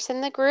the nurse in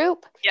the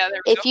group,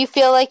 if you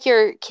feel like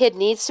your kid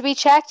needs to be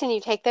checked and you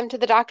take them to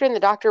the doctor and the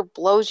doctor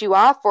blows you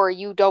off or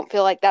you don't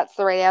feel like that's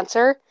the right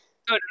answer,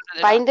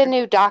 find a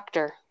new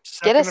doctor.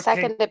 Get a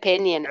second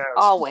opinion. Yes.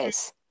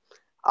 Always.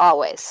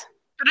 Always.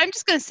 But I'm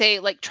just going to say,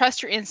 like,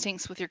 trust your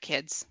instincts with your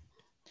kids.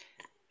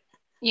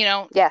 You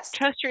know, yes.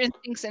 Trust your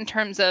instincts in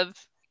terms of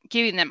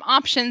giving them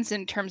options,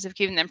 in terms of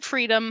giving them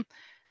freedom.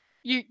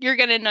 You're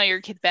going to know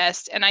your kid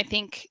best. And I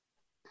think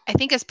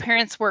as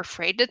parents, we're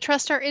afraid to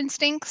trust our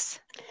instincts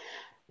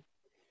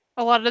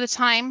a lot of the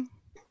time.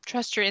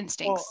 Trust your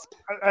instincts.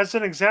 Well, as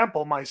an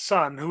example, my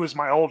son, who is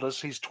my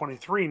oldest, he's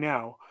 23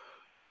 now,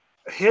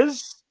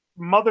 his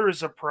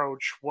mother's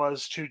approach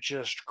was to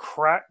just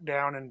crack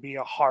down and be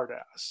a hard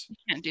ass. You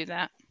can't do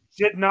that.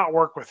 Did not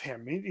work with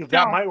him.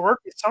 That might work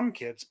with some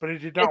kids, but it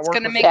did not work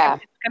with him. It's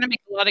going to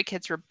make a lot of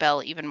kids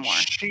rebel even more.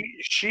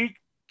 She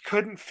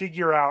couldn't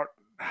figure out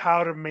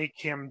how to make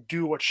him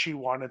do what she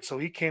wanted, so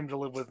he came to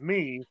live with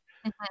me,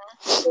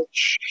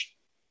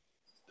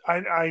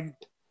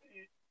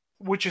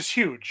 which is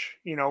huge,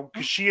 you know,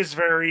 because she is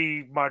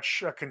very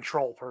much a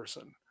control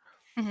person.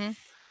 Mm-hmm.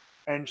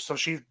 And so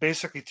she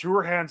basically threw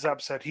her hands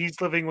up, said, he's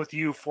living with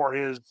you for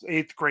his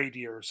 8th grade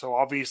year. So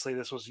obviously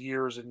this was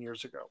years and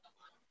years ago.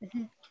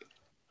 Mm-hmm.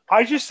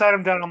 I just sat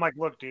him down. I'm like,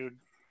 look, dude,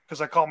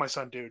 because I call my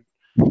son dude.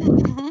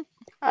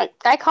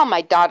 I call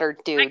my daughter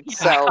dude.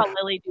 I call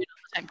Lily dude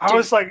all the time. I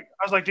was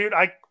like, dude,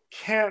 I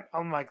can't.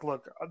 I'm like,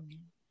 look,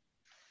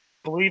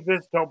 believe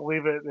this, don't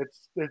believe it.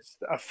 It's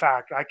a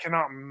fact. I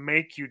cannot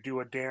make you do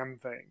a damn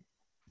thing.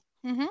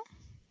 Mm-hmm.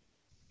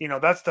 You know,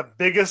 that's the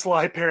biggest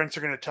lie parents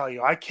are going to tell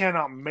you. I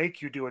cannot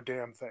make you do a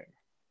damn thing.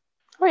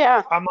 Oh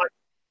yeah. I'm like,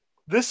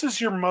 this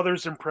is your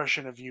mother's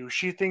impression of you.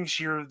 She thinks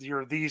you're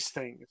these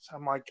things.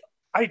 I'm like,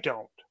 I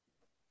don't.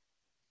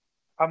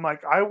 I'm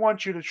like, I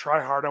want you to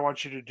try hard. I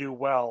want you to do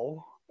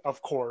well,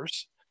 of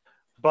course,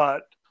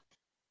 but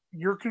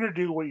you're going to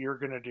do what you're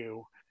going to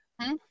do.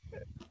 Mm-hmm.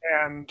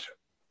 And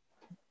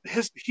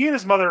he and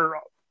his mother,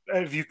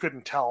 if you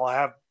couldn't tell,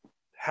 have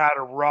had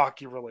a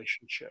rocky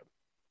relationship.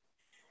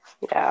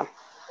 Yeah.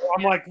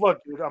 I'm like,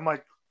 look, dude, I'm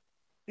like,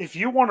 if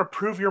you want to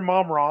prove your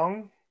mom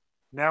wrong,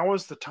 now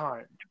is the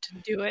time to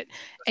do it.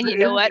 And you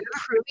know what?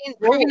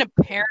 Proving a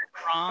parent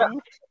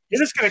wrong.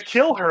 It is going to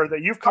kill her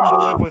that you've come to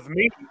live with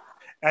me,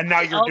 and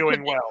now you're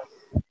doing well.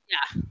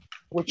 Yeah.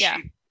 Which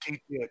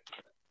he did.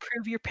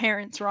 Prove your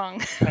parents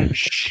wrong. And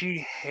she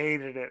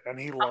hated it, and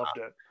he loved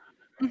it.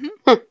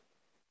 Mm-hmm.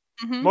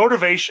 Mm-hmm.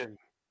 Motivation.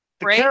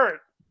 The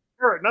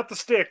carrot, not the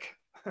stick.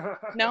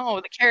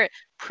 No, the carrot.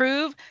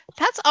 Prove.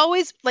 That's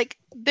always, like,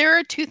 there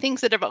are two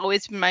things that have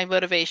always been my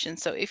motivation.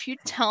 So if you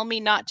tell me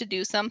not to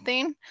do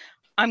something,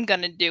 I'm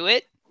going to do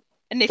it.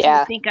 And if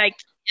you think I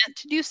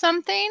can't do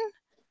something,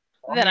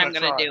 then I'm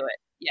going to do it.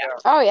 Yeah.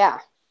 Oh, yeah.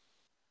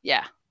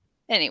 Yeah.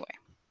 Anyway.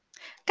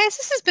 Guys,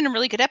 this has been a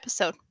really good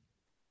episode.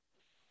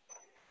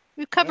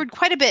 We've covered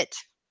quite a bit.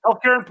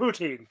 Healthcare and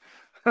poutine.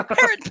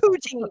 Parent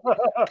poutine.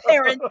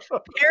 Parenting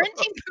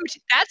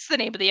poutine. That's the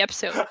name of the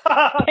episode.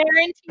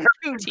 Parenting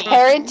poutine.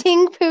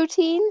 Parenting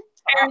poutine?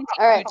 Parenting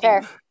all right, poutine.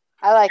 fair.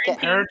 I like it.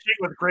 Parenting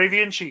with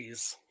gravy and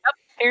cheese. Yep.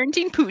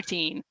 Parenting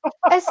poutine.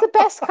 It's the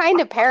best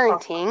kind of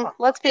parenting.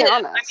 Let's be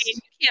honest. I mean,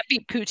 you can't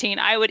beat poutine.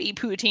 I would eat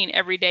poutine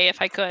every day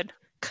if I could.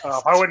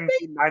 If I wouldn't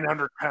eat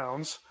 900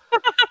 pounds.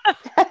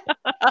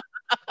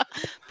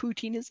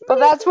 Poutine is amazing. Well,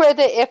 that's where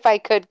the if I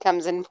could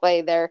comes in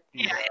play there.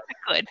 Yeah,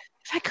 if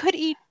I could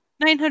eat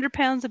 900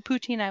 pounds of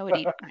poutine, I would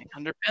eat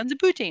 900 pounds of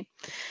poutine.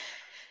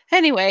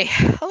 Anyway,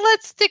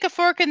 let's stick a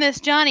fork in this,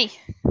 Johnny.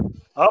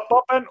 Up,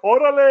 and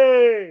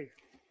orale!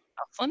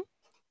 Jocelyn?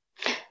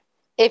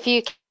 If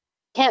you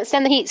can't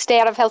stand the heat, stay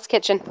out of Hell's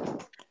Kitchen.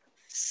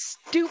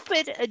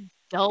 Stupid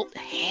adult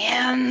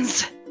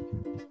hands.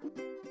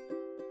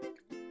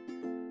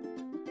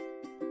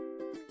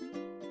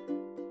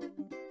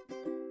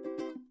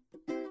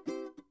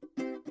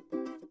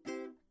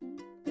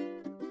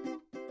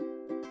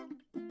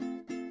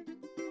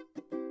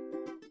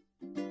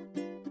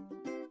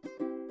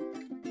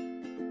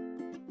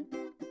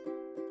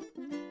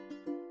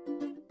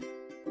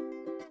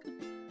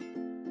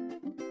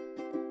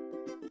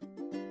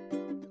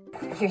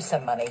 Here's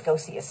some money. Go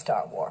see a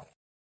Star Wars.